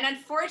 And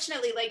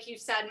unfortunately, like you've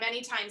said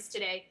many times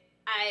today,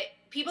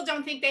 people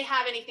don't think they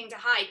have anything to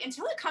hide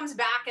until it comes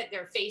back at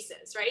their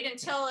faces, right?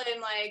 Until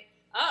I'm like,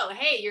 oh,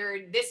 hey,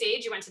 you're this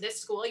age, you went to this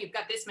school, you've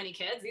got this many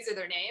kids, these are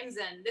their names,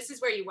 and this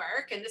is where you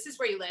work, and this is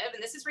where you live,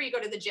 and this is where you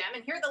go to the gym,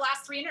 and here are the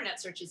last 3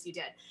 internet searches you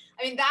did.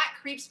 I mean, that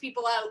creeps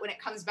people out when it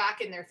comes back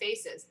in their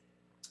faces.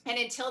 And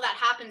until that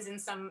happens in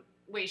some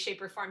way,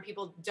 shape, or form,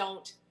 people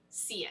don't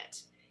see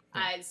it.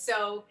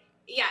 So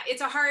yeah,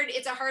 it's a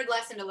hard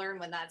lesson to learn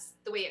when that's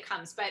the way it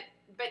comes. But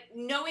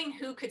knowing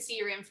who could see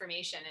your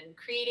information and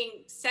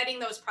setting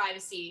those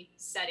privacy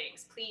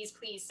settings, please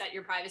set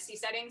your privacy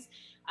settings.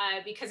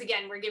 Because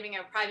again, we're giving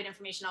out private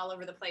information all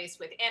over the place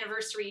with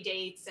anniversary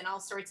dates and all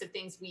sorts of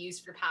things we use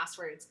for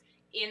passwords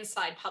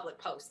inside public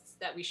posts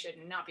that we should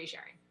not be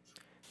sharing.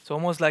 It's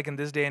almost like in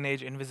this day and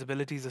age,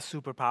 invisibility is a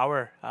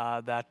superpower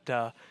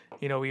that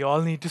we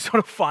all need to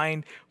sort of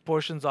find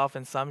portions of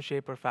in some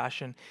shape or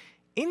fashion.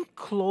 In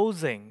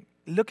closing,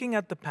 looking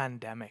at the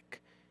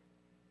pandemic,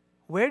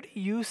 where do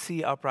you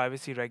see our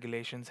privacy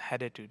regulations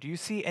headed to? Do you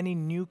see any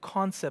new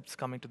concepts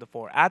coming to the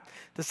fore? At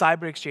the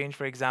Cyber Exchange,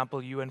 for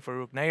example, you and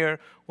Farouk Nair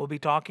will be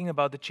talking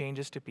about the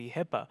changes to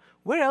HIPAA.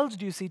 Where else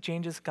do you see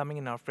changes coming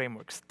in our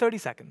frameworks? 30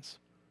 seconds.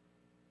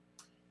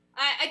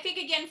 I think,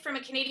 again, from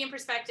a Canadian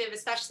perspective,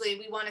 especially,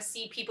 we want to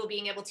see people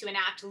being able to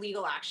enact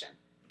legal action.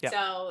 Yep.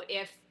 So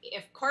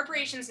if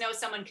corporations know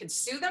someone could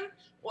sue them,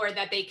 or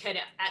that they could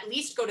at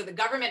least go to the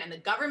government and the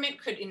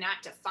government could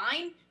enact a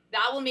fine,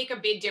 that will make a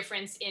big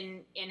difference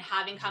in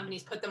having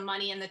companies put the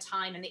money and the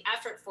time and the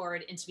effort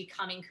forward into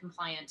becoming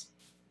compliant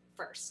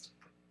first.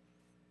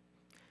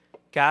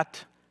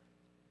 Kat,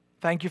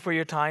 thank you for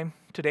your time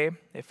today.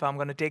 If I'm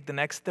going to take the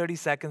next 30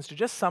 seconds to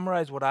just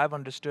summarize what I've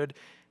understood,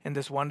 in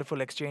this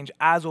wonderful exchange.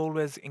 As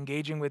always,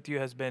 engaging with you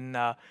has been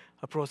a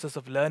process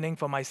of learning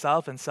for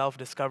myself and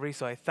self-discovery,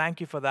 so I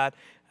thank you for that.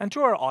 And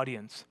to our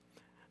audience,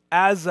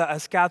 as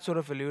Kat sort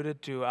of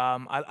alluded to,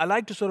 I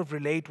like to sort of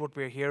relate what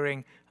we're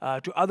hearing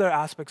to other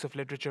aspects of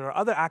literature or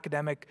other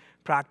academic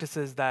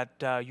practices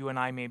that you and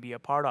I may be a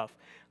part of.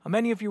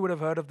 Many of you would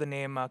have heard of the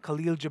name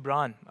Khalil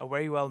Gibran, a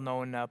very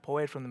well-known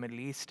poet from the Middle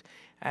East.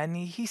 And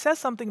he says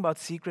something about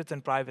secrets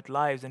and private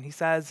lives. And he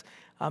says,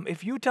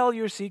 if you tell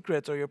your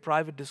secrets or your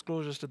private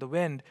disclosures to the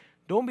wind,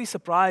 don't be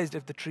surprised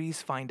if the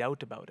trees find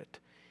out about it.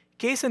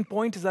 Case in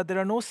point is that there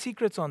are no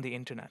secrets on the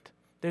internet.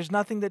 There's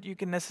nothing that you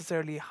can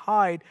necessarily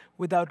hide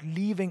without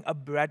leaving a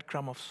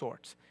breadcrumb of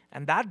sorts.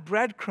 And that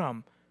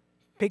breadcrumb,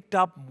 picked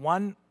up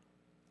one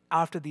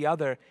after the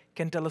other,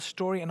 can tell a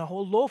story and a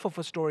whole loaf of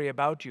a story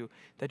about you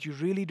that you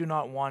really do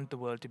not want the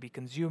world to be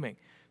consuming.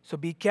 So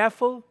be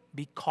careful,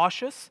 be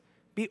cautious,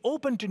 be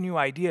open to new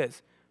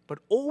ideas, but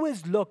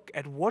always look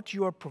at what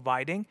you are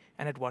providing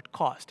and at what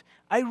cost.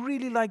 I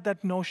really like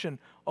that notion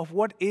of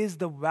what is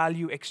the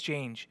value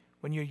exchange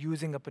when you're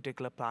using a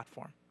particular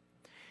platform.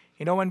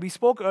 You know, when we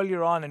spoke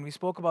earlier on and we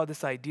spoke about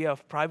this idea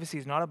of privacy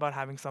is not about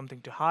having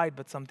something to hide,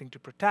 but something to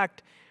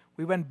protect,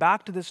 we went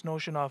back to this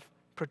notion of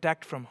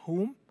protect from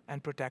whom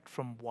and protect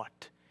from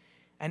what.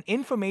 And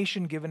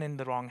information given in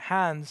the wrong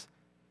hands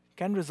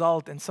can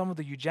result in some of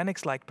the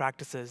eugenics-like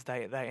practices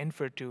that I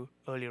inferred to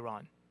earlier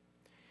on.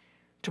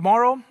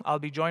 Tomorrow, I'll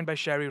be joined by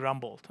Sherry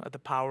Rumbold at the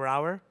Power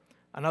Hour,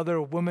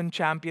 another woman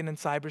champion in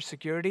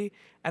cybersecurity,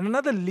 and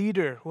another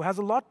leader who has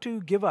a lot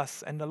to give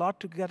us and a lot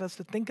to get us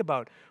to think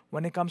about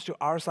when it comes to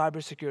our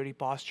cybersecurity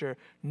posture,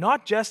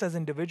 not just as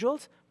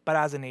individuals, but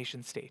as a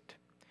nation state.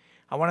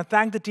 I want to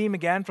thank the team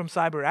again from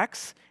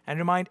CyberX and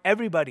remind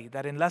everybody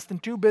that in less than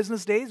 2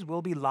 business days,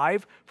 we'll be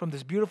live from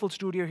this beautiful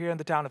studio here in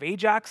the town of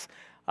Ajax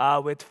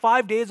with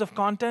 5 days of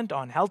content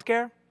on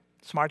healthcare,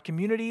 smart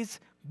communities,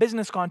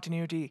 business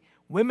continuity,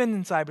 women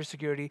in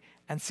cybersecurity,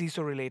 and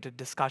CISO-related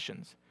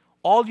discussions.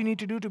 All you need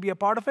to do to be a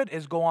part of it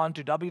is go on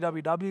to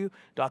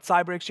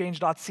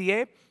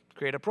www.cyberexchange.ca,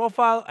 create a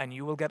profile, and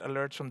you will get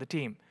alerts from the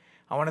team.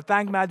 I want to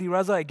thank Mahdi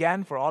Raza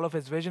again for all of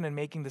his vision in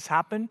making this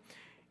happen.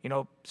 You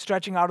know,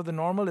 stretching out of the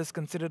normal is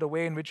considered a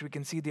way in which we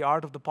can see the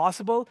art of the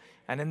possible,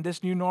 and in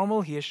this new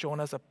normal, he has shown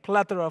us a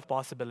plethora of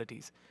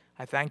possibilities.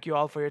 I thank you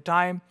all for your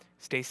time.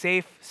 Stay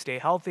safe, stay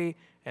healthy,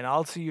 and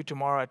I'll see you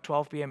tomorrow at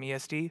 12 p.m.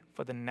 EST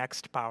for the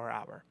next Power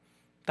Hour.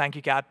 Thank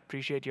you, Kat.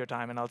 Appreciate your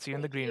time, and I'll see you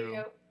in the green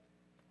room.